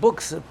Jewish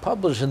books that are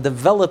published and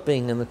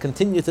developing and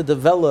continue to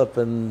develop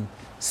and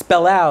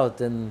spell out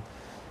and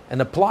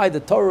apply the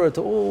Torah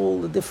to all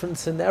the different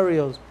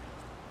scenarios.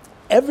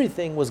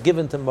 everything was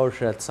given to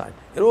Moshe at Sinai.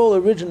 It all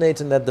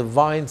originates in that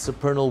divine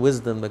supernal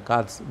wisdom that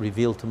God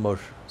revealed to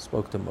Moshe,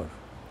 spoke to Moshe.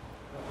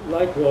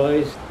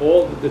 Likewise,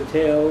 all the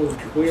detailed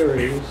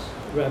queries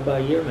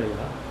Rabbi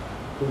Yirmiyah,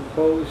 who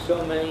posed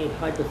so many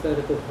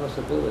hypothetical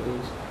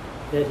possibilities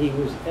that he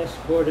was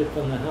escorted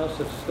from the house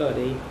of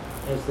study,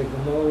 as the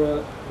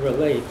Gemara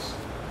relates.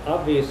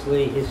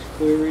 Obviously, his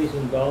queries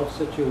involved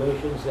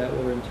situations that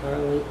were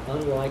entirely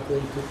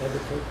unlikely to ever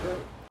take place.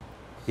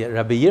 Yeah,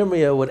 Rabbi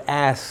Yirmiyah would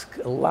ask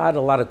a lot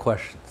of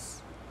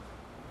questions.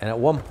 And at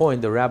one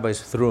point, the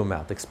rabbis threw him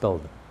out,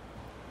 expelled him.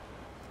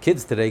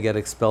 Kids today get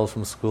expelled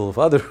from school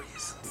for other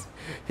reasons.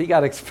 He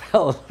got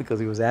expelled because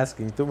he was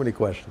asking too many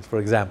questions. For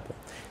example,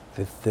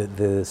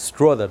 the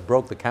straw that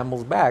broke the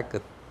camel's back,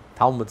 the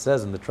Talmud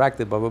says in the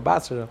Tractate Baba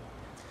Basra,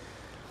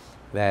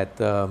 that,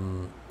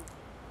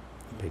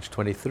 page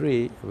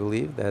 23, I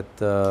believe, that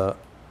the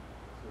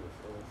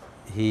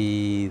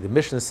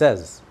Mishnah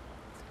says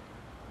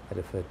that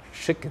if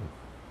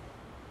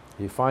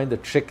you find a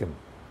chicken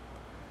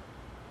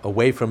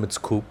away from its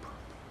coop,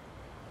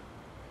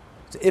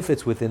 if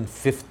it's within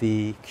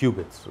 50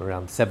 cubits,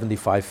 around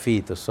 75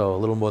 feet or so, a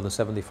little more than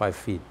 75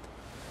 feet,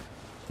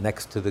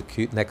 next to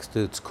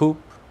its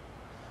coop,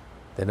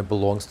 then it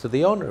belongs to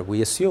the owner.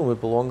 We assume it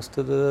belongs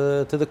to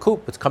the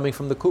coop. It's coming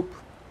from the coop.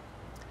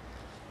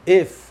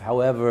 If,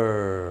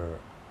 however,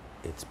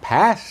 it's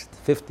past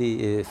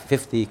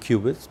 50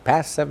 cubits,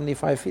 past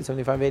 75 feet,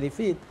 75, 80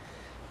 feet,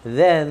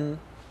 then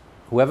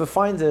whoever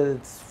finds it,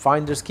 it's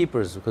finders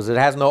keepers, because it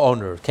has no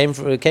owner. It came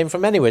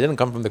from anywhere. It didn't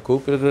come from the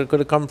coop. It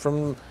could have come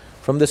from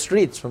the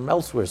streets, from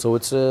elsewhere. So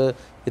it's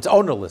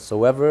ownerless. So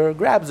whoever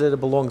grabs it, it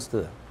belongs to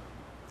them.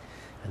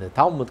 And the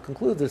Talmud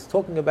concludes it's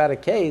talking about a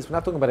case. We're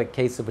not talking about a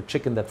case of a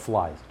chicken that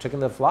flies. Chicken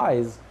that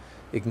flies,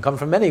 it can come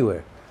from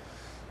anywhere.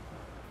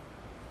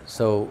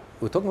 So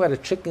we're talking about a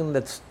chicken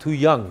that's too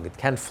young. It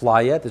can't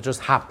fly yet. It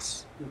just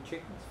hops. Do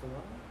chickens fly?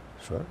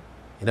 Sure.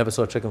 You never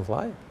saw a chicken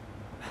fly?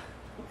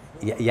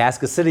 You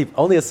ask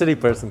only a city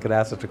person could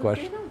ask such a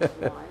question. They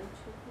don't fly,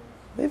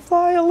 They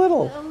fly a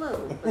little. a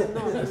little, but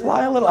not They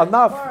fly a little,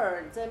 enough.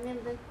 birds. I mean,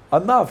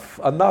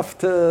 Enough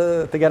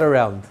to get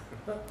around.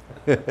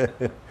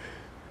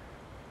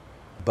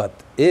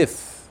 But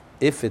if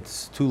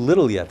it's too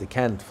little yet, it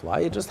can't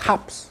fly, it just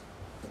hops.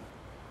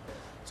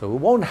 So it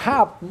won't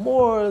hop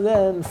more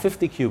than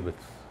 50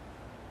 cubits.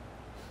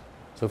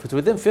 So if it's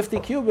within 50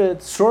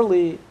 cubits,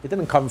 surely it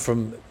didn't come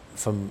from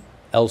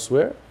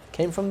elsewhere. It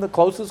came from the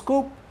closest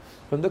coop,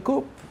 from the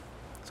coop.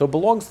 So it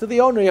belongs to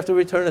the owner, you have to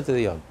return it to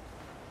the owner.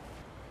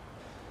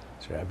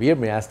 So Rabbi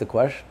Yirmiyah asked the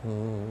question,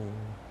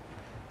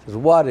 he says,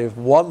 what if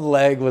one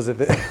leg was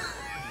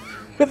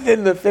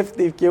within the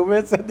 50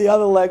 cubits and the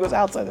other leg was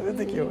outside the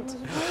 50 cubits?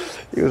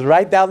 He was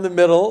right down the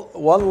middle,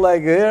 one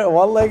leg here,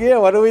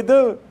 what do we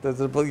do?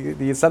 Do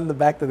you send them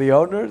back to the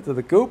owner, to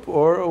the coop,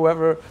 or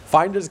whoever,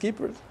 finders,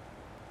 keepers?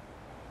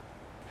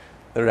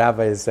 The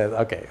rabbi said,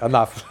 okay,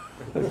 enough.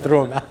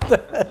 Threw him out.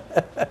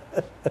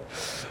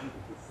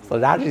 So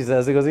Rashi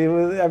says, because he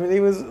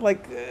was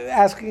like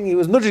asking, he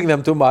was nudging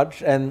them too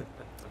much, and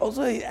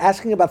also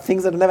asking about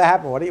things that have never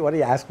happened. What are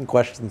you asking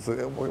questions?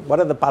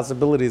 What are the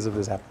possibilities of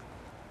this happening?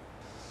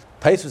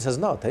 Taisva says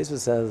no. Taisva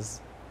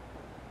says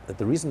that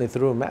the reason they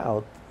threw him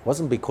out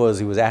wasn't because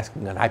he was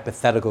asking an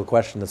hypothetical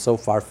question that's so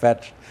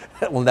far-fetched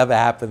that will never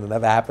happen,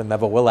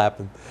 never will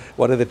happen.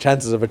 What are the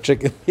chances of a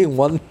chicken being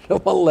one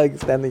leg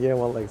standing here,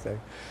 one leg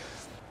standing?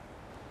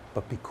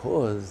 But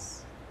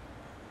because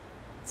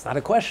it's not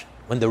a question.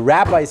 When the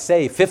rabbis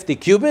say 50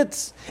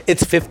 cubits,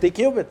 it's 50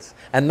 cubits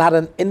and not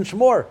an inch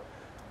more.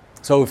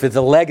 So if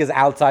the leg is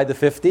outside the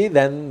 50,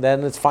 then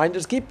it's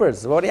finders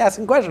keepers. What are you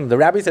asking questions? The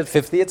rabbi said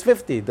 50, it's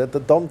 50.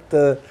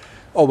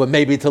 But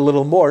maybe it's a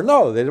little more.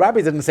 No, the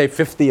rabbi didn't say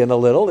 50 and a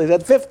little. They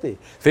said 50.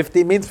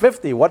 50 means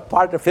 50. What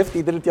part of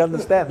 50 didn't you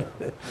understand?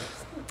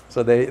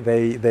 So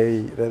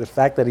the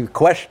fact that he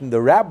questioned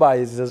the rabbi,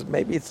 he says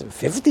maybe it's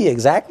 50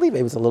 exactly,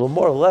 maybe it's a little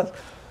more or less.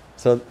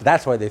 So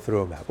that's why they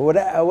threw him out. But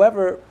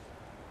however,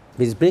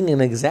 he's bringing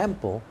an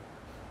example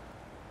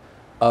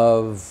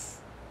of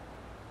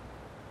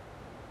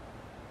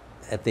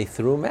that they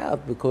threw him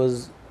out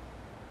because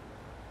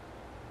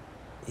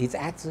he's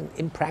acting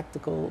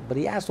impractical, but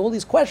he asked all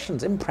these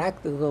questions,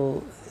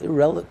 impractical,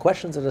 irrelevant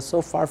questions that are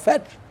so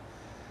far-fetched.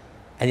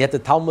 And yet the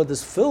Talmud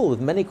is filled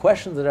with many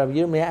questions that Rabbi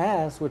Yirmiyah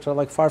asked, which are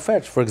like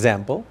far-fetched. For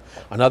example,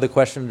 another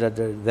question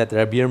that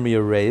Rabbi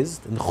Yirmiyah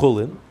raised in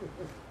Chulin.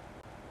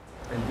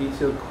 And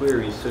detailed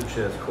queries such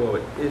as,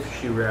 quote,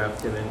 if she wrapped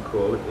him, end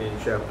quote, in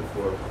chapter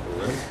 4 of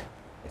Chulin.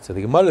 So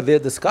the Gemara there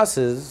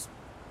discusses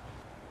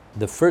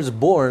the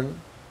firstborn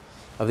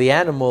of the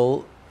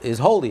animal is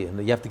holy, and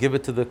you have to give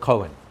it to the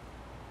Kohen.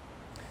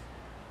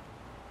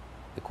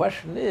 The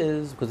question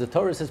is, because the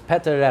Torah says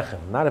Peter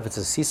Rechem, not if it's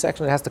a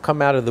C-section, it has to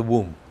come out of the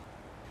womb.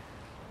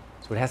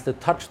 So it has to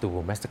touch the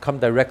womb, it has to come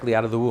directly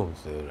out of the womb.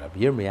 So Rabbi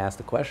Yirmiyah asked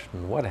the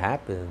question, what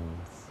happens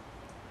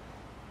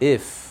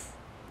if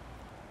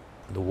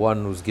the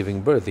one who's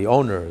giving birth, the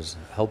owner is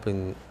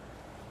helping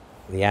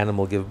the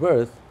animal give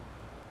birth,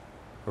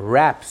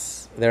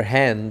 wraps their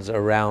hands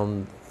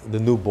around the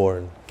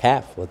newborn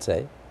calf, let's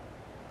say.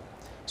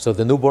 So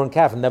the newborn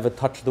calf never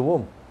touched the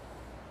womb.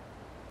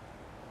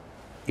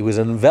 He was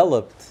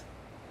enveloped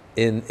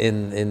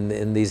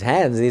in these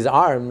hands, these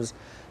arms,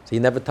 so he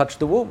never touched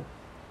the womb.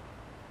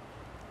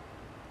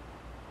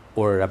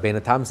 Or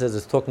Rabbeinu Tam says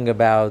it's talking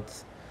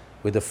about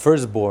with the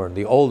firstborn,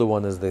 the older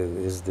one is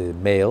the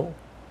male,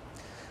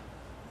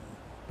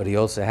 but he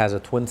also has a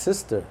twin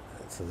sister,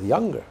 so the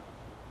younger.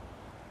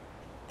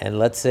 And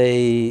let's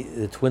say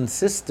the twin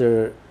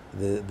sister,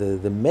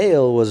 the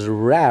male was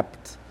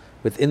wrapped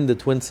within the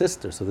twin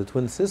sister, so the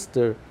twin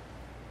sister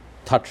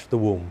touched the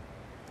womb,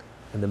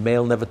 and the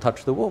male never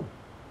touched the womb.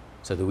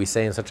 So do we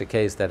say in such a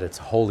case that it's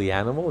a holy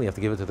animal, you have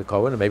to give it to the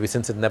Kohen, and maybe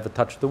since it never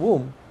touched the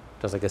womb,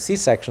 just like a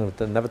C-section, if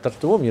it never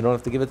touched the womb, you don't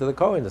have to give it to the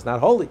Kohen, it's not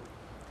holy.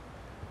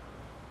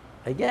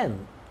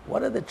 Again,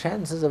 what are the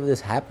chances of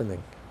this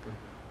happening?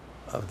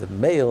 Of the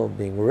male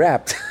being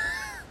wrapped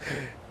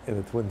in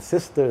a twin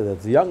sister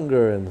that's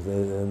younger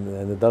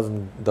and it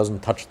doesn't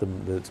touch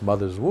its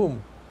mother's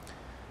womb,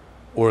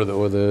 or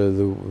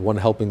the one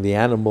helping the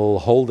animal,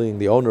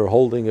 the owner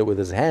holding it with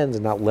his hands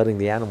and not letting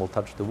the animal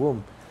touch the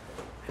womb.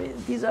 I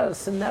mean, these are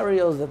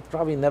scenarios that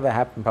probably never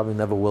happen, probably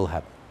never will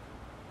happen.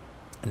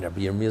 And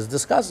Rabbi Yirmiyah is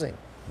discussing.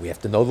 We have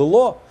to know the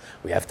law.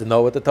 We have to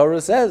know what the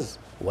Torah says.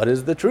 What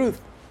is the truth?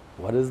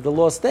 What does the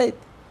law state?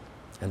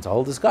 And it's a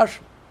whole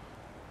discussion.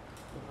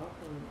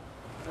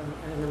 How can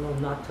an animal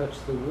not touch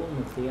the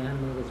womb if the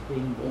animal is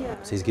being born? Yeah.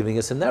 So he's giving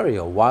a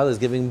scenario. While it's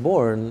giving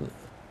born,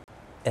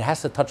 it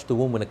has to touch the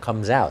womb when it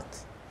comes out.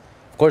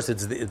 Of course,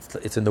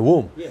 it's in the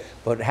womb, Yes.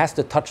 but it has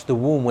to touch the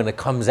womb when it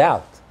comes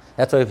out.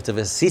 That's why if it's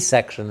a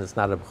C-section, it's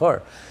not a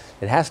b'chor.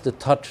 It has to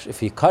touch.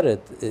 If you cut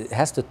it, it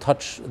has to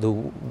touch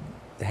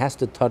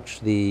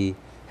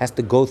has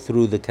to go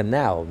through the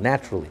canal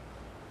naturally.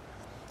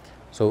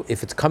 So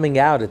if it's coming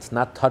out, it's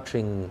not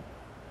touching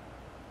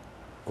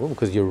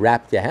because you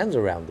wrapped your hands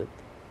around it.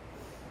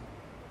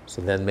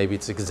 So then maybe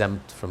it's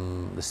exempt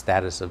from the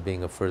status of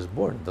being a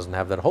firstborn. It doesn't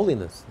have that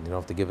holiness. You don't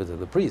have to give it to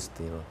the priest.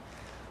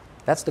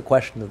 That's the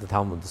question that the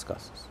Talmud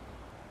discusses.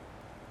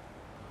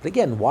 But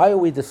again, why are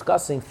we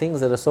discussing things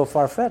that are so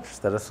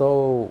far-fetched, that are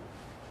so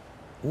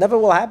never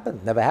will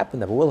happen, never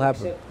will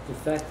happen? Except the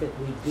fact that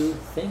we do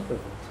think of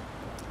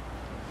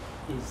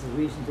it is the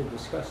reason to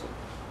discuss it.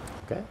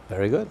 Okay,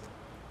 very good.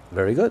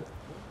 Very good.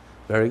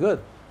 Very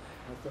good.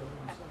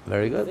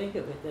 Very good. Think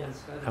of it, then it's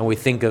gotta And we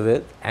be- think of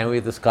it, and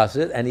we discuss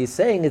it, and he's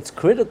saying it's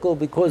critical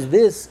because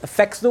this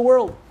affects the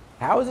world.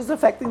 How is this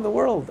affecting the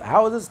world?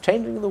 How is this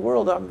changing the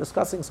world? I'm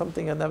discussing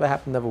something that never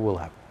happened, never will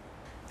happen.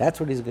 That's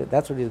what he's going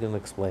to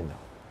explain now.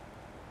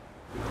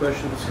 The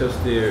question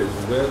discussed there is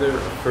whether a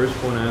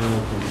firstborn animal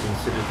can be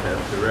considered to have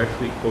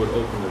directly, quote,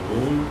 opened the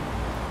womb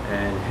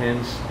and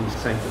hence be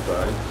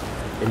sanctified.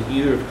 In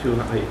either of two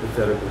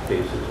hypothetical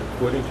cases,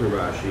 according to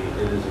Rashi,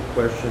 it is a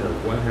question of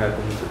what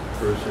happens if a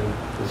person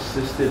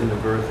assisted in the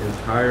birth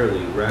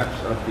entirely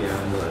wraps up the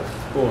animal as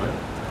it's born.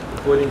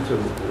 According to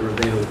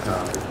Rabbeinu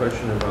Tam, the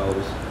question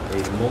involves a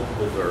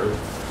multiple birth,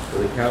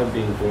 with a cow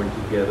being born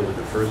together with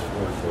the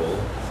firstborn bull,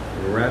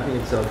 and wrapping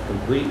itself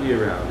completely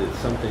around it,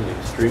 something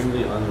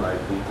extremely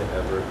unlikely to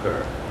ever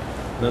occur.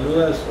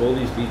 Nonetheless, all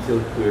these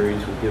detailed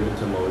queries were given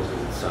to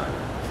Moses at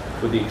Sinai.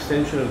 For the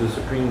extension of the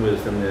supreme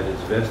wisdom that is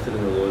vested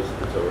in the laws of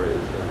the Torah is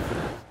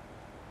infinite.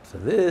 So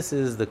this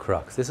is the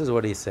crux. This is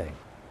what he's saying.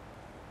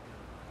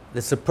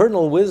 The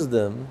supernal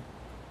wisdom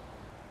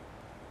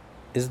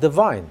is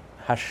divine.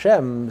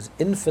 Hashem's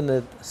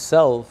infinite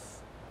self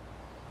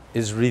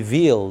is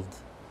revealed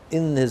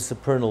in his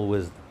supernal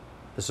wisdom.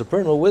 The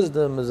supernal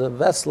wisdom is a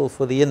vessel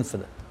for the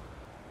infinite.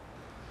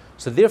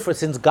 So therefore,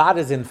 since God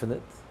is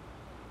infinite,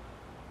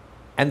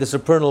 and the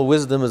supernal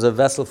wisdom is a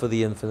vessel for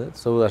the infinite,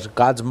 so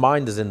God's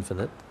mind is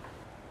infinite,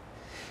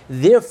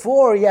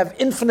 therefore you have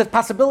infinite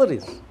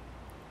possibilities.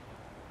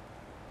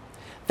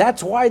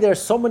 That's why there are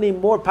so many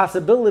more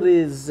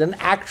possibilities than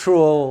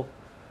actual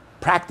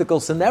practical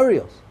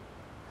scenarios.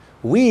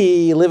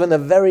 We live in a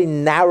very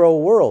narrow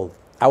world.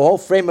 Our whole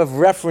frame of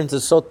reference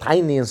is so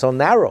tiny and so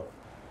narrow.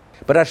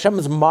 But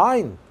Hashem's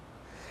mind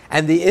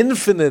and the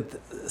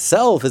infinite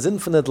self, his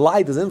infinite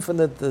light, his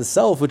infinite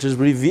self, which is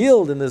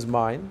revealed in his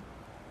mind,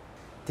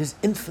 there's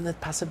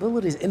infinite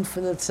possibilities,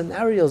 infinite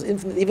scenarios,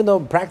 even though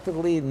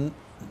practically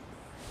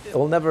it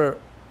will never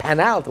pan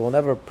out, it will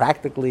never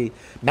practically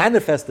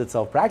manifest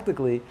itself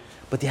practically,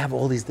 but you have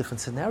all these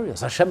different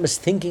scenarios. Hashem is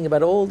thinking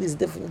about all these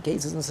different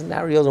cases and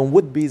scenarios and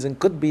would-bes and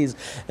could-bes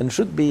and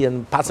should-be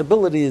and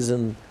possibilities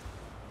and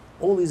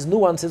all these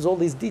nuances, all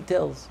these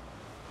details.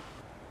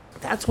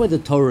 That's why the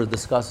Torah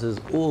discusses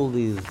all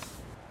these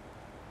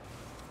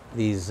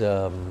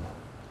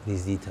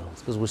details,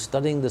 because we're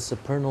studying the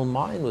supernal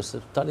mind, we're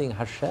studying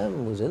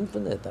Hashem, who's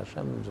infinite,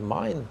 Hashem's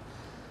mind.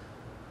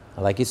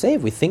 And like you say,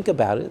 if we think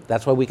about it,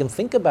 that's why we can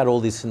think about all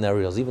these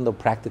scenarios, even though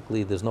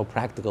practically there's no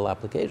practical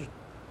application.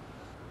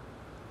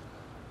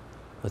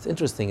 What's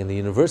interesting, in the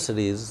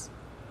universities,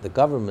 the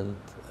government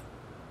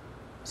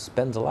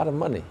spends a lot of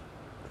money,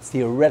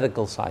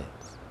 theoretical science.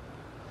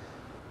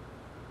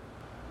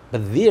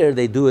 But there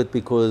they do it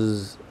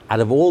because out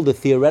of all the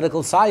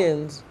theoretical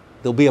science,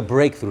 there'll be a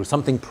breakthrough,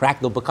 something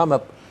practical, become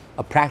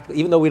a practical,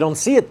 even though we don't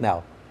see it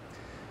now.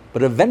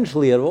 But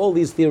eventually, out of all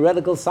these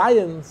theoretical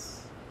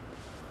science,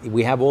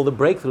 we have all the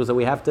breakthroughs that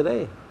we have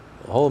today.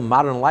 The whole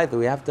modern life that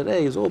we have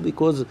today is all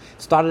because it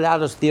started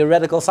out as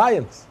theoretical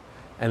science.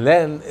 And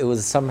then it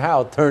was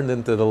somehow turned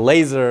into the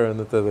laser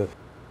and into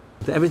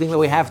everything that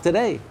we have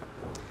today.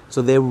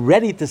 So they're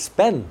ready to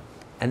spend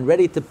and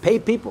ready to pay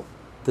people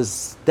to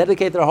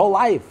dedicate their whole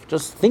life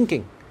just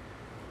thinking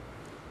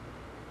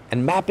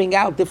and mapping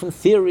out different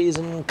theories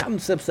and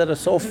concepts that are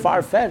so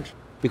far-fetched.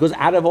 Because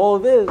out of all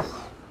of this,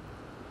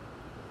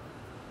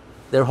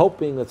 they're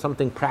hoping that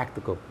something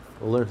practical,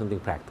 will learn something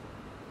practical.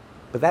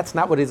 But that's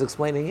not what he's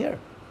explaining here.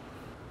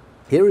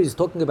 Here he's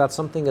talking about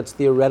something that's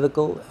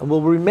theoretical and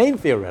will remain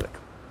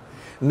theoretical.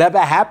 Never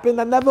happened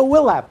and never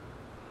will happen.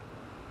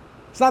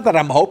 It's not that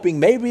I'm hoping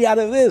maybe out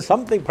of this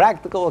something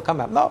practical will come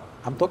out. No,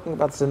 I'm talking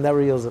about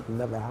scenarios that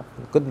never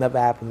happen, could never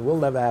happen, will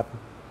never happen.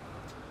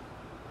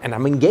 And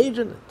I'm engaged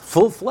in it,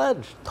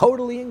 full-fledged,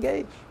 totally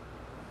engaged.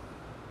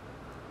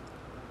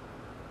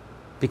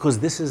 Because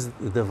this is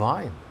the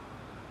divine,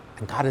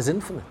 and God is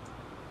infinite.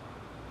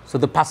 So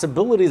the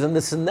possibilities and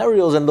the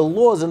scenarios and the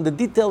laws and the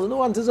details and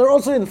nuances are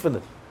also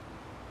infinite.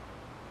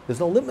 There's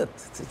no limit.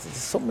 There's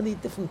so many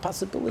different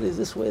possibilities,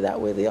 this way, that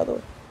way, the other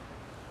way.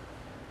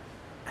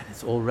 And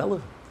it's all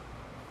relevant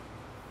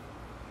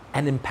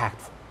and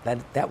impactful.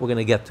 That we're going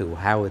to get to,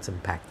 how it's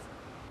impactful.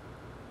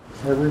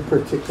 Every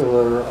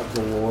particular of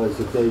the law is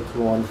a date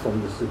drawn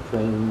from the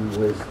supreme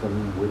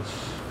wisdom which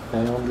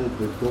founded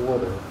the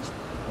daughter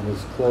and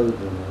is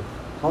clothed in it.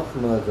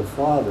 Chachma, the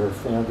father,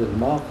 founded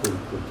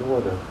Malchut, the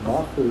daughter.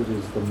 Malchut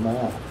is the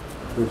mouth,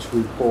 which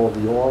we call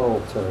the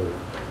oral Torah.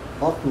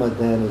 Chachma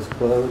then is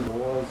clothed in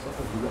the laws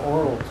of the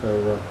oral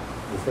Torah,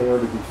 as they are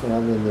to be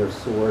found in their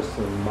source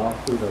in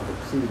Malchut of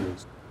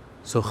Exodus.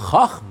 So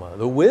Chachma,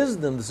 the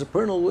wisdom, the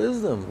supernal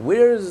wisdom,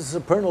 where does the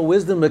supernal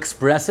wisdom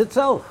express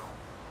itself?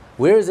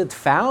 Where is it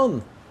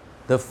found?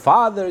 The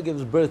father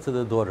gives birth to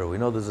the daughter. We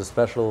know there's a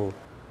special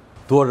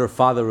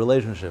daughter-father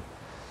relationship.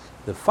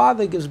 The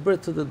father gives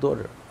birth to the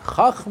daughter.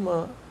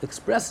 Chachma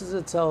expresses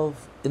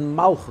itself in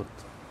Malchut.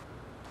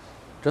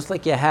 Just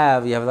like you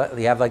have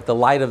like the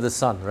light of the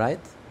sun, right?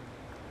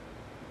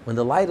 When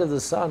the light of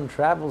the sun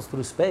travels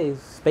through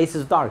space, space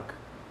is dark.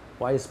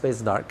 Why is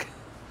space dark?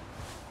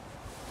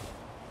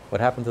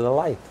 What happened to the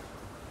light?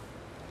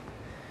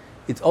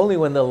 It's only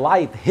when the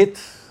light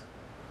hits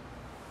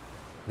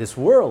this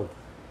world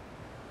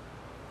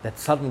that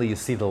suddenly you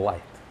see the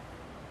light.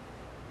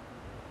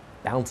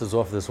 Bounces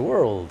off this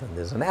world, and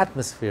there's an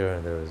atmosphere,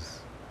 and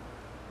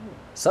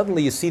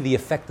suddenly you see the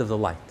effect of the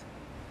light.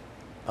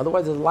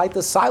 Otherwise the light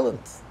is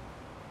silent.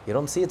 You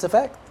don't see its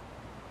effect.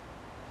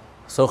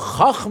 So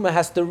Chachma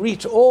has to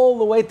reach all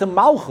the way to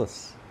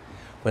Malchus.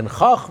 When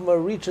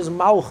Chachma reaches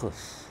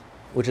Malchus,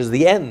 which is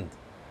the end,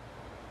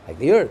 like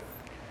the earth,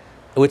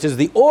 which is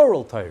the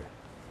oral Torah,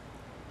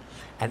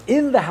 and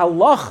in the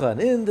halacha,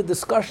 and in the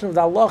discussion of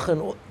the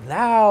halacha,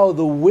 now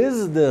the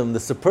wisdom, the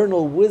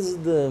supernal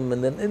wisdom,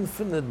 and an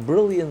infinite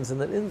brilliance,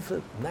 and an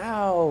infinite,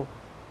 now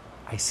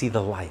I see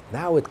the light.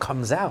 Now it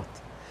comes out.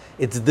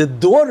 It's the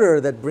daughter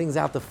that brings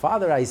out the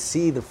father. I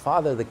see the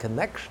father, the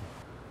connection,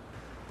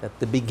 that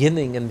the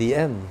beginning and the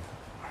end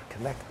are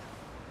connected.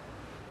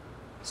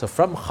 So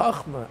from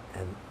Chachma,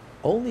 and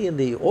only in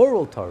the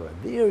oral Torah,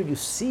 there you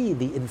see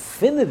the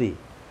infinity.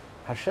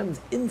 Hashem's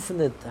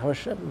infinite,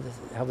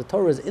 how the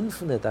Torah is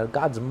infinite, how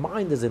God's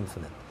mind is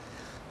infinite.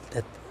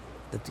 That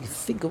you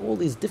think of all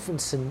these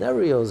different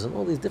scenarios and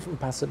all these different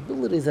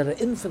possibilities that are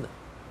infinite.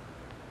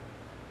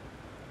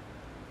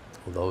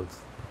 Although it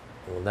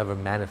will never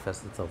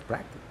manifest itself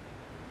practically.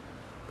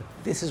 But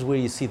this is where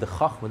you see the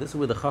Chachma, this is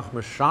where the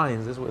Chachma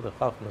shines, this is where the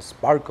Chachma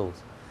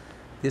sparkles.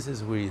 This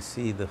is where you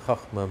see the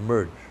Chachma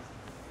emerge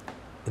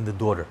in the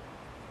daughter,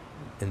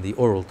 in the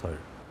oral Torah.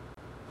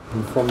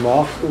 And from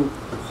Malchut,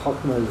 the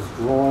Chachma is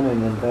drawn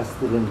and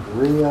invested in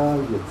Bria,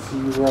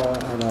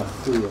 Yetzirah, and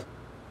Asiyah.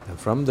 And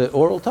from the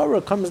oral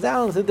Torah comes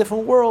down to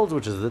different worlds,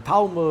 which is the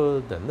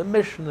Talmud, and the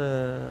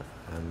Mishnah,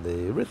 and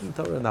the written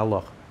Torah, and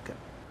Allah. Okay.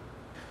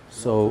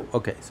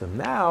 So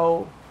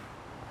now,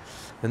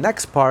 the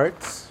next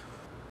part,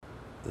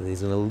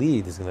 he's going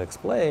to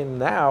explain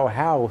now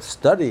how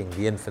studying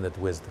the infinite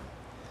wisdom,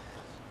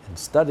 and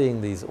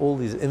studying all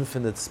these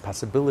infinite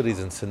possibilities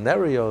and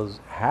scenarios,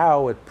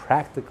 how it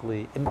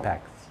practically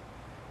impacts,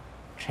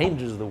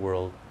 changes the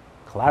world,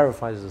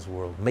 clarifies this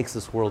world, makes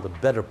this world a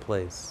better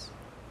place.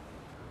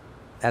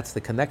 That's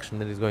the connection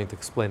that he's going to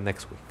explain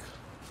next week.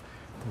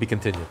 To be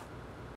continued.